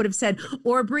front, it would have said,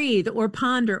 or breathe, or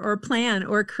ponder, or plan,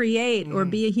 or create, or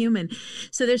be a human.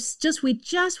 So we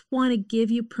just want to give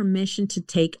you permission to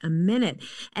take a minute.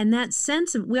 And that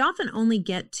sense of, we often only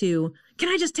get to, can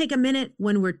I just take a minute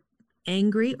when we're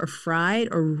angry or fried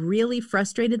or really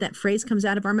frustrated? That phrase comes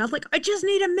out of our mouth like, I just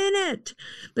need a minute.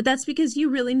 But that's because you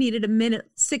really needed a minute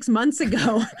 6 months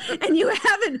ago and you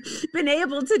haven't been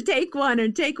able to take one.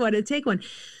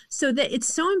 So that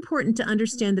it's so important to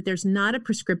understand that there's not a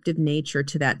prescriptive nature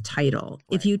to that title.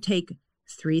 Right. If you take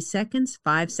 3 seconds,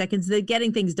 5 seconds, the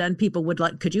Getting Things Done people would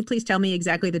like, could you please tell me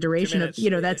exactly the duration of,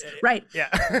 that's right. Yeah.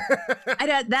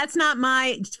 That's not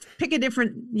pick a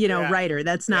different, writer.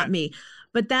 That's not me.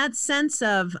 But that sense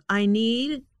of, I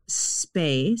need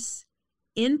space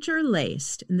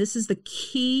interlaced, and this is the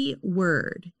key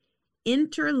word,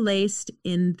 interlaced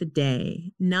in the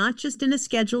day, not just in a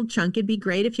scheduled chunk. It'd be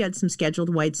great if you had some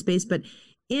scheduled white space, but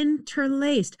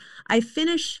interlaced. I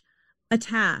finish a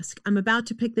task. I'm about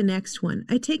to pick the next one.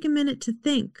 I take a minute to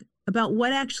think about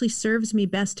what actually serves me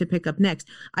best to pick up next.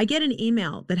 I get an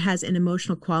email that has an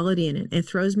emotional quality in it. It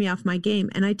throws me off my game,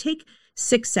 and I take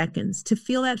 6 seconds to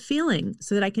feel that feeling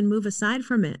so that I can move aside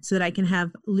from it, so that I can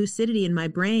have lucidity in my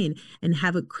brain and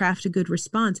craft a good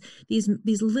response.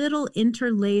 These little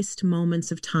interlaced moments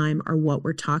of time are what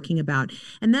we're talking about.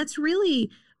 And that's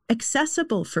really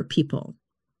accessible for people.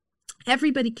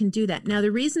 Everybody can do that. Now,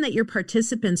 the reason that your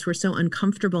participants were so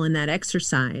uncomfortable in that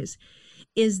exercise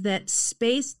is that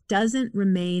space doesn't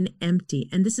remain empty.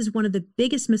 And this is one of the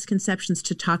biggest misconceptions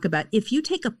to talk about. If you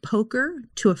take a poker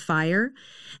to a fire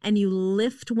and you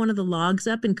lift one of the logs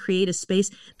up and create a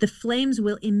space, the flames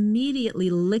will immediately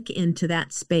lick into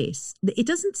that space. It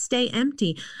doesn't stay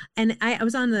empty. And I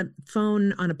was on the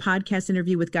phone on a podcast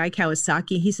interview with Guy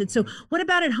Kawasaki. He said, so what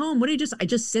about at home? What do you I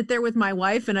just sit there with my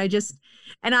wife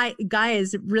Guy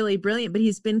is really brilliant, but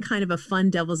he's been kind of a fun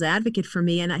devil's advocate for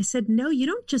me. And I said, no, you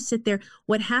don't just sit there.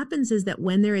 What happens is that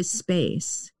when there is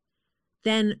space,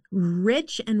 then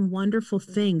rich and wonderful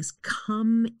things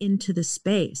come into the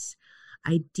space.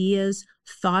 Ideas,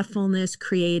 thoughtfulness,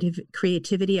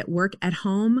 creativity at work, at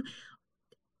home,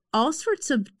 all sorts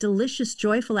of delicious,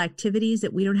 joyful activities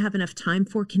that we don't have enough time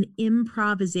for can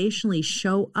improvisationally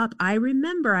show up. I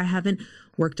remember I haven't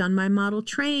worked on my model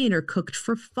train or cooked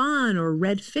for fun or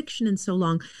read fiction in so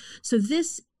long. So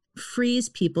this frees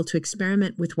people to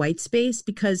experiment with white space,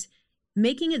 because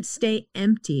making it stay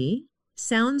empty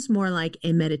sounds more like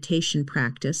a meditation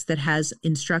practice that has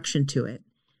instruction to it.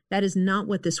 That is not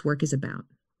what this work is about.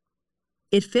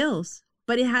 It fills,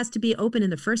 but it has to be open in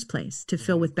the first place to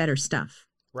fill with better stuff.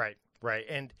 Right, right.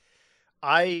 And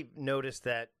I noticed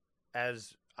that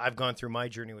as I've gone through my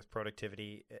journey with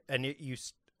productivity, and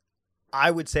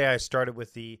I would say I started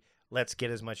with the let's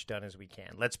get as much done as we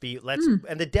can.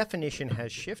 And the definition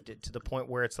has shifted to the point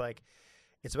where it's like,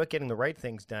 it's about getting the right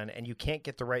things done, and you can't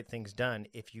get the right things done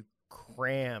if you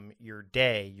cram your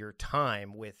day, your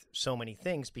time with so many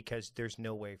things, because there's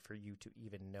no way for you to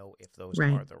even know if those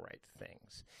are the right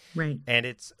things. Right. And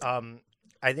it's,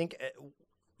 I think,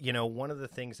 one of the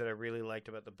things that I really liked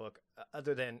about the book,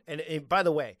 other than, and by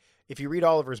the way, if you read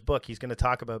Oliver's book, he's going to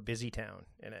talk about Busytown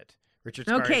in it. Richard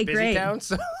Scar's Busytown.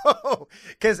 So,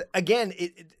 because again,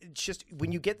 it's just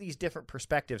when you get these different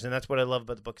perspectives, and that's what I love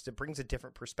about the book, is it brings a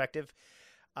different perspective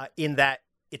in that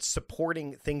it's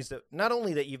supporting things that not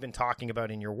only that you've been talking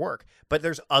about in your work, but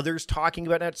there's others talking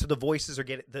about it. So the voices are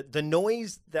getting the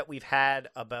noise that we've had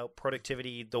about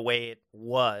productivity, the way it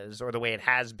was or the way it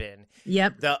has been.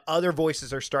 Yep. The other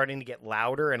voices are starting to get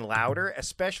louder and louder,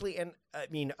 especially. And I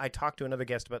mean, I talked to another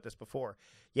guest about this before.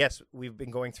 Yes, we've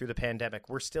been going through the pandemic.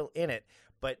 We're still in it,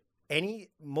 but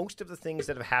most of the things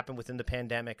that have happened within the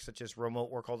pandemic, such as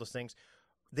remote work, all those things,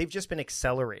 they've just been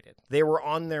accelerated. They were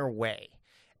on their way.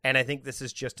 And I think this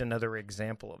is just another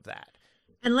example of that.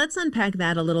 And let's unpack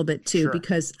that a little bit too,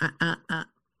 because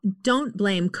don't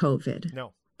blame COVID.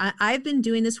 No. I've been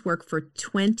doing this work for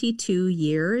 22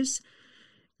 years,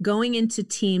 going into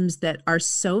teams that are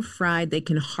so fried they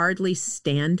can hardly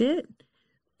stand it.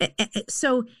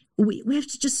 So we have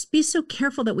to just be so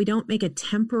careful that we don't make a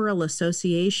temporal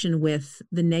association with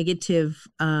the negative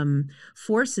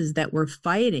forces that we're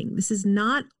fighting. This is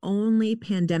not only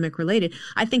pandemic related.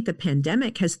 I think the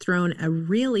pandemic has thrown a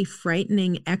really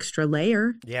frightening extra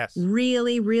layer. Yes.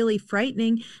 Really, really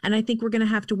frightening. And I think we're going to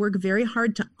have to work very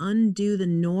hard to undo the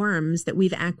norms that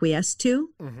we've acquiesced to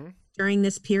during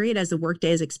this period as the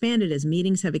workday has expanded, as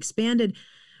meetings have expanded.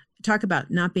 Talk about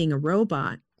not being a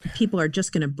robot. People are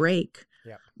just going to break.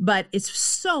 Yeah. But it's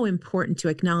so important to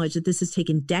acknowledge that this has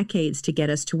taken decades to get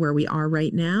us to where we are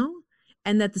right now,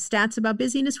 and that the stats about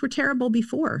busyness were terrible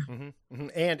before.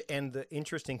 And the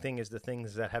interesting thing is the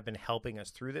things that have been helping us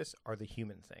through this are the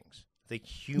human things, the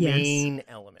humane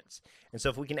elements. And so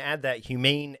if we can add that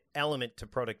humane element to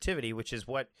productivity, which is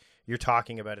what you're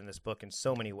talking about in this book in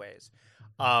so many ways,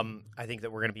 I think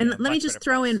that we're going to be. And let me just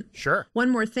throw in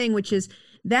one more thing, which is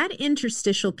that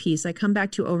interstitial piece I come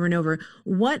back to over and over.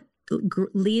 What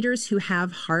leaders who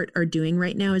have heart are doing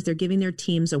right now is they're giving their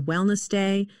teams a wellness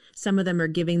day. Some of them are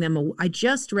giving them I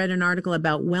just read an article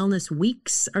about wellness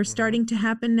weeks are starting to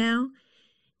happen now.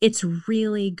 It's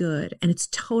really good, and it's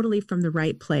totally from the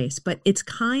right place, but it's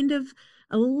kind of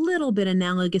a little bit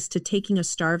analogous to taking a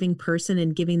starving person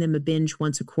and giving them a binge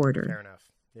once a quarter. Fair enough.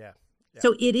 Yeah.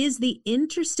 So it is the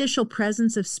interstitial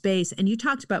presence of space. And you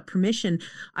talked about permission.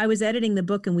 I was editing the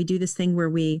book, and we do this thing where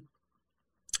we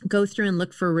go through and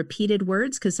look for repeated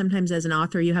words, because sometimes as an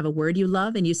author, you have a word you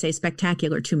love and you say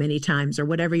spectacular too many times, or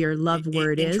whatever your love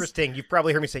word is. Interesting. You've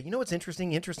probably heard me say, what's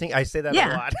interesting? Interesting. I say that a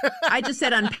lot. I just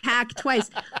said unpack twice.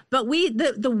 But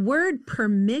the word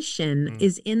permission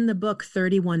is in the book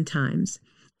 31 times.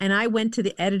 And I went to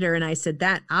the editor and I said,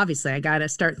 that obviously I got to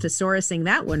start thesaurusing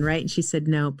that one, right? And she said,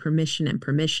 no, permission and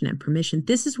permission and permission.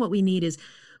 This is what we need, is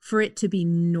for it to be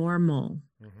normal,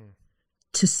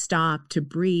 to stop, to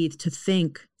breathe, to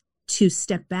think, to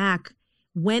step back.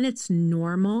 When it's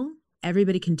normal,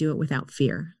 everybody can do it without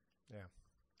fear. Yeah.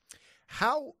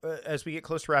 How, as we get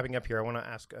close to wrapping up here, I want to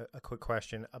ask a quick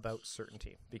question about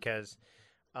certainty, because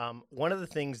one of the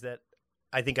things that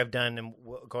I think I've done, and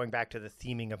going back to the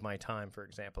theming of my time, for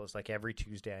example, is like every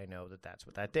Tuesday I know that that's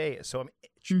what that day is. So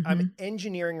I'm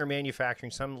engineering or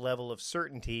manufacturing some level of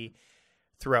certainty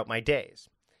throughout my days.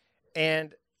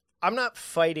 And I'm not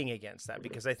fighting against that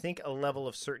because I think a level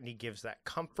of certainty gives that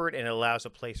comfort and it allows a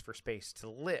place for space to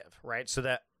live, right? So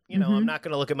that, you know, I'm not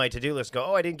going to look at my to-do list and go,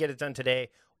 oh, I didn't get it done today.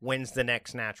 When's the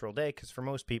next natural day? Because for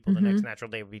most people, the next natural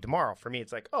day would be tomorrow. For me,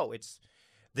 it's like, oh, it's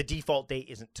the default day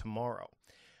isn't tomorrow.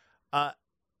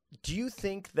 Do you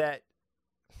think that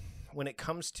when it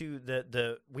comes to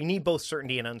we need both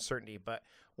certainty and uncertainty, but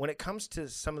when it comes to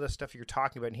some of the stuff you're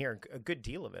talking about in here, a good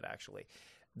deal of it actually,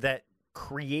 that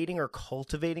creating or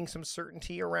cultivating some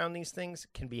certainty around these things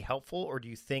can be helpful? Or do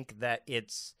you think that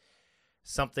it's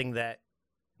something that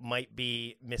might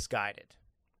be misguided?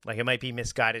 Like it might be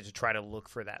misguided to try to look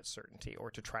for that certainty or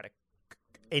to try to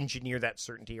engineer that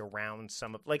certainty around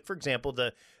some of, like, for example,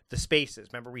 the spaces.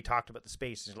 Remember we talked about the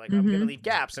spaces, like I'm going to leave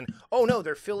gaps and, oh no,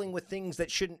 they're filling with things that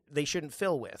they shouldn't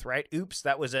fill with, right? Oops,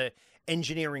 that was a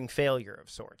engineering failure of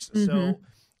sorts. So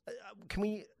can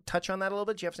we touch on that a little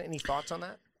bit? Do you have any thoughts on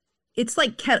that? It's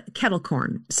like kettle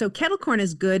corn. So kettle corn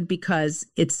is good because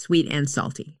it's sweet and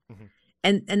salty.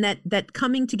 And that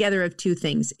coming together of two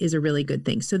things is a really good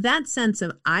thing. So that sense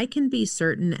of I can be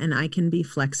certain and I can be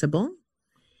flexible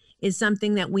is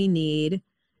something that we need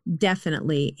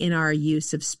definitely in our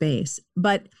use of space.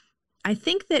 But I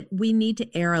think that we need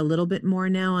to err a little bit more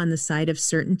now on the side of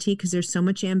certainty because there's so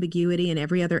much ambiguity in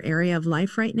every other area of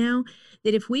life right now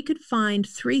that if we could find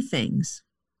three things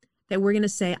that we're going to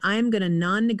say, I'm going to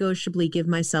non-negotiably give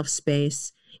myself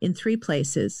space in three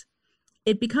places,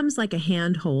 it becomes like a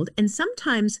handhold. And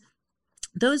sometimes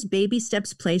those baby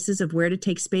steps places of where to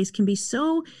take space can be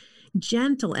so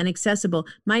gentle and accessible.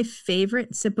 My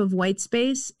favorite sip of white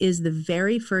space is the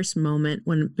very first moment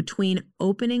when between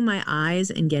opening my eyes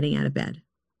and getting out of bed.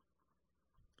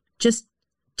 Just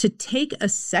to take a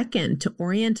second to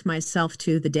orient myself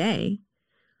to the day,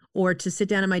 or to sit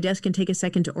down at my desk and take a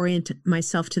second to orient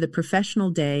myself to the professional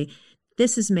day,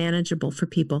 this is manageable for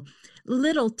people.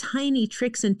 Little tiny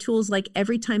tricks and tools, like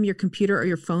every time your computer or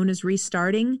your phone is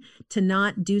restarting, to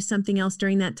not do something else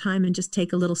during that time and just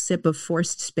take a little sip of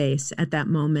forced space at that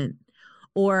moment.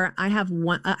 Or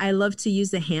I love to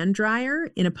use the hand dryer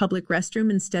in a public restroom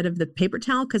instead of the paper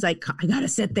towel because I got to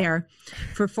sit there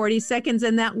for 40 seconds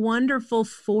and that wonderful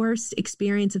forced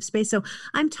experience of space. So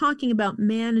I'm talking about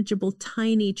manageable,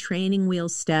 tiny training wheel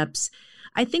steps.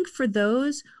 I think for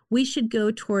those, we should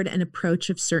go toward an approach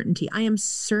of certainty. I am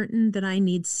certain that I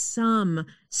need some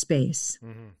space.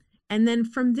 And then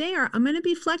from there, I'm going to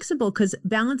be flexible because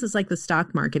balance is like the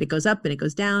stock market. It goes up and it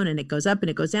goes down and it goes up and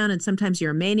it goes down. And sometimes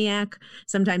you're a maniac.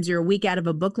 Sometimes you're a week out of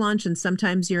a book launch. And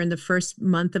sometimes you're in the first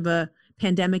month of a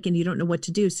pandemic and you don't know what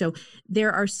to do. So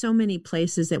there are so many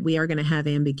places that we are going to have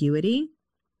ambiguity.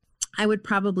 I would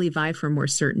probably vie for more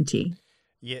certainty.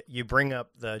 You bring up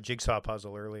the jigsaw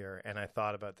puzzle earlier, and I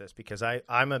thought about this because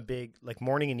I'm a big, like,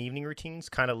 morning and evening routines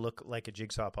kind of look like a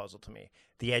jigsaw puzzle to me.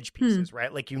 The edge pieces,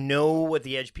 right? Like, you know what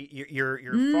the edge piece, you're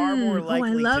far more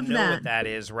likely to know what that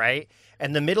is, right?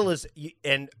 And the middle is,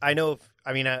 and I know,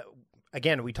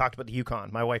 again, we talked about the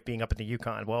Yukon, my wife being up in the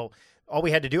Yukon. Well, all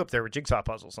we had to do up there were jigsaw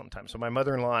puzzles sometimes. So my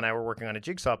mother-in-law and I were working on a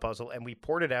jigsaw puzzle, and we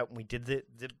poured it out, and we did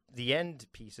the end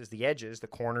pieces, the edges, the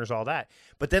corners, all that.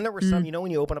 But then there were some, you know,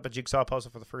 when you open up a jigsaw puzzle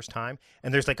for the first time,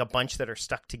 and there's like a bunch that are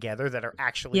stuck together that are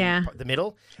actually the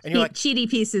middle, and you're like cheaty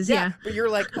pieces, But you're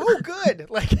like, oh, good.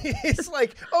 Like it's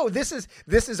like, oh, this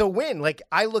is a win. Like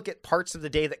I look at parts of the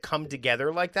day that come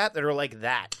together like that are like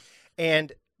that,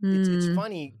 and it's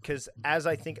funny because as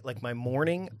I think, like my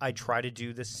morning, I try to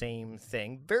do the same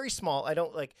thing. Very small. I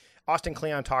don't like Austin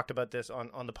Kleon talked about this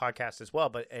on the podcast as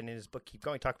well, and in his book, Keep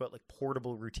Going, talked about like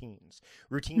portable routines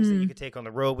that you could take on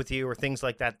the road with you or things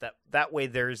like that. That way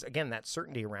there's, again, that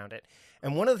certainty around it.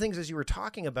 And one of the things as you were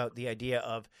talking about the idea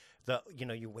of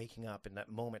you're waking up in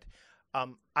that moment.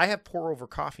 I have pour over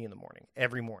coffee in the morning,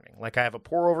 every morning. Like I have a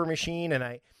pour over machine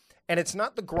and it's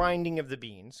not the grinding of the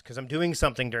beans because I'm doing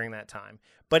something during that time,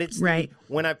 but it's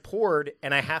when I poured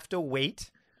and I have to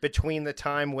wait between the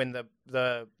time when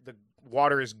the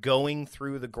water is going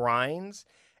through the grinds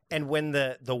and when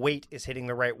the weight is hitting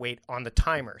the right weight on the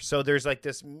timer. So there's like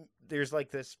this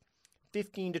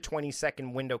 15 to 20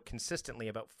 second window consistently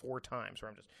about 4 times where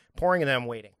I'm just pouring and then I'm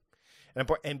waiting.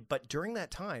 But during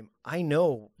that time, I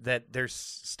know that there's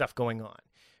stuff going on.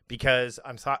 Because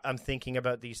I'm thinking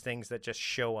about these things that just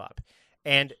show up.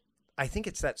 And I think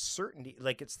it's that certainty,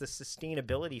 like it's the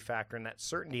sustainability factor and that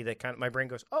certainty that kind of my brain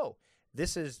goes, oh,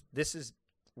 this is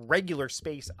regular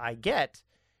space I get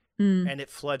and it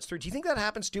floods through. Do you think that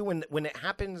happens too when it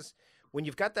happens when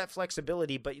you've got that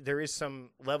flexibility, but there is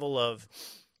some level of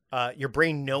your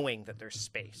brain knowing that there's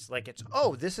space. Like it's,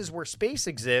 oh, this is where space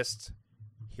exists.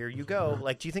 Here you go.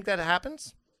 Like, do you think that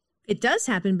happens? It does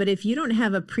happen, but if you don't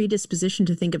have a predisposition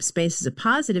to think of space as a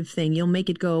positive thing, you'll make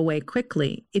it go away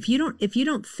quickly. If you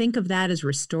don't think of that as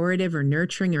restorative or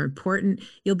nurturing or important,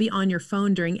 you'll be on your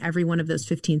phone during every one of those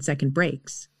 15-second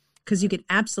breaks, because you could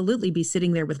absolutely be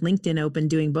sitting there with LinkedIn open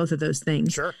doing both of those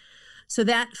things. Sure. So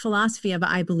that philosophy of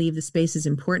I believe the space is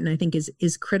important, I think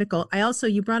is critical.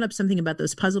 You brought up something about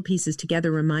those puzzle pieces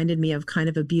together, reminded me of kind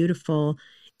of a beautiful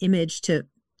image to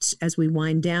as we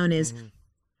wind down is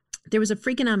there was a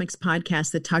Freakonomics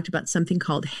podcast that talked about something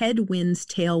called headwinds,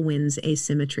 tailwinds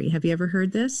asymmetry. Have you ever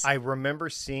heard this? I remember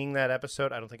seeing that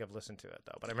episode. I don't think I've listened to it,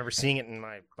 though, but I remember seeing it in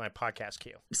my podcast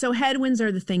queue. So headwinds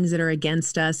are the things that are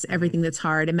against us, everything that's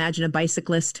hard. Imagine a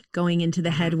bicyclist going into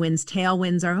the headwinds.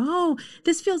 Tailwinds are, oh,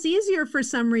 this feels easier for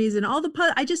some reason.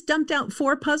 I just dumped out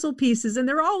 4 puzzle pieces, and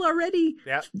they're all already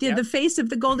the face of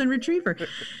the golden retriever.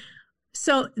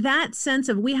 So that sense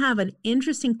of, we have an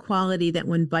interesting quality that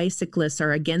when bicyclists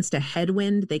are against a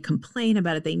headwind, they complain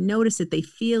about it, they notice it, they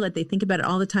feel it, they think about it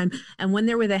all the time. And when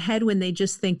they're with a headwind, they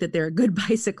just think that they're a good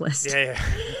bicyclist. Yeah.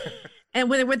 And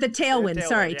when they're with the tailwind,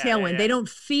 tailwind, they don't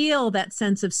feel that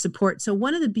sense of support. So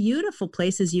one of the beautiful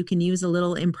places you can use a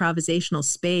little improvisational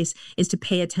space is to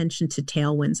pay attention to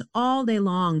tailwinds all day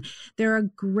long. There are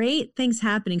great things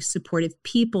happening, supportive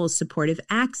people, supportive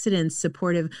accidents,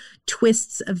 supportive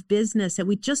twists of business, that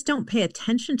we just don't pay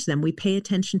attention to them. We pay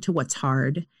attention to what's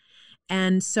hard.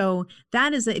 And so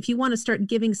that is, if you want to start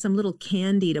giving some little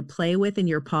candy to play with in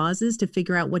your pauses to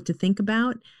figure out what to think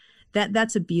about,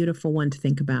 that's a beautiful one to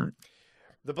think about.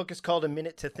 The book is called A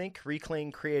Minute to Think,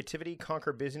 Reclaim Creativity,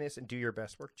 Conquer Business, and Do Your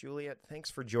Best Work. Juliet, thanks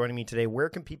for joining me today. Where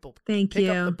can people pick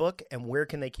up the book, and where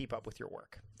can they keep up with your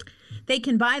work? They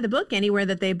can buy the book anywhere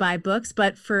that they buy books,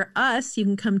 but for us, you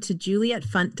can come to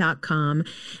julietfunt.com.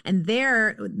 And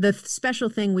there, the special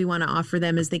thing we want to offer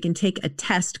them is they can take a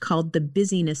test called the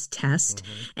Busyness Test,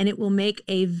 and it will make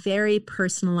a very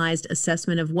personalized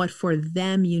assessment of what for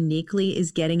them uniquely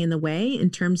is getting in the way in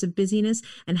terms of busyness,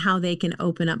 and how they can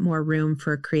open up more room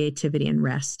for creativity and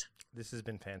rest. This has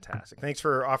been fantastic. Thanks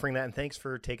for offering that, and thanks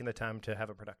for taking the time to have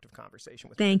a productive conversation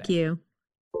with me today. Thank you.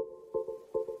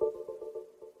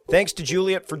 Thanks to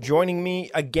Juliet for joining me.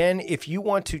 Again, if you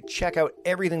want to check out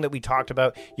everything that we talked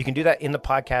about, you can do that in the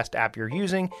podcast app you're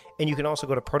using. And you can also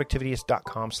go to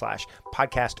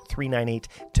productivityist.com/podcast398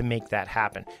 to make that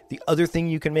happen. The other thing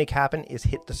you can make happen is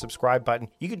hit the subscribe button.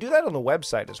 You can do that on the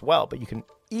website as well, but you can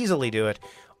easily do it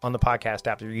on the podcast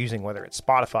app that you're using, whether it's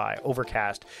Spotify,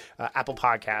 Overcast, Apple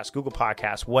Podcasts, Google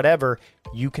Podcasts, whatever.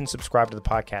 You can subscribe to the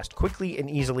podcast quickly and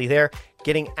easily there,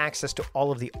 getting access to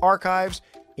all of the archives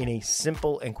in a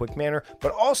simple and quick manner,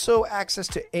 but also access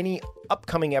to any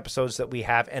upcoming episodes that we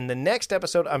have. And the next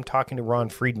episode, I'm talking to Ron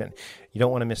Friedman. You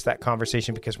don't want to miss that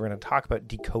conversation, because we're going to talk about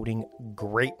decoding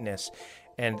greatness.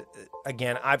 And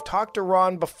again, I've talked to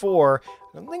Ron before.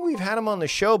 I don't think we've had him on the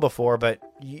show before, but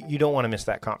you don't want to miss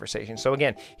that conversation. So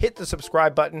again, hit the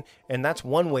subscribe button, and that's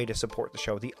one way to support the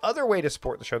show. The other way to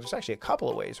support the show, there's actually a couple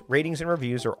of ways. Ratings and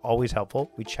reviews are always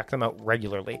helpful. We check them out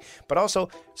regularly. But also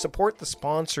support the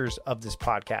sponsors of this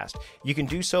podcast. You can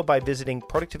do so by visiting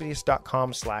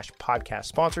productivityist.com/podcast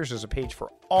sponsors. There's a page for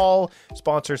all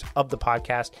sponsors of the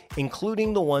podcast,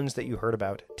 including the ones that you heard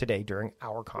about today during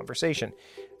our conversation.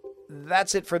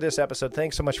 That's it for this episode.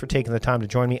 Thanks so much for taking the time to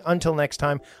join me. Until next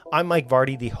time, I'm Mike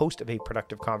Vardy, the host of A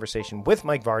Productive Conversation with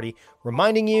Mike Vardy,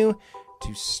 reminding you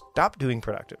to stop doing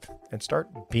productive and start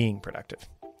being productive.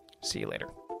 See you later.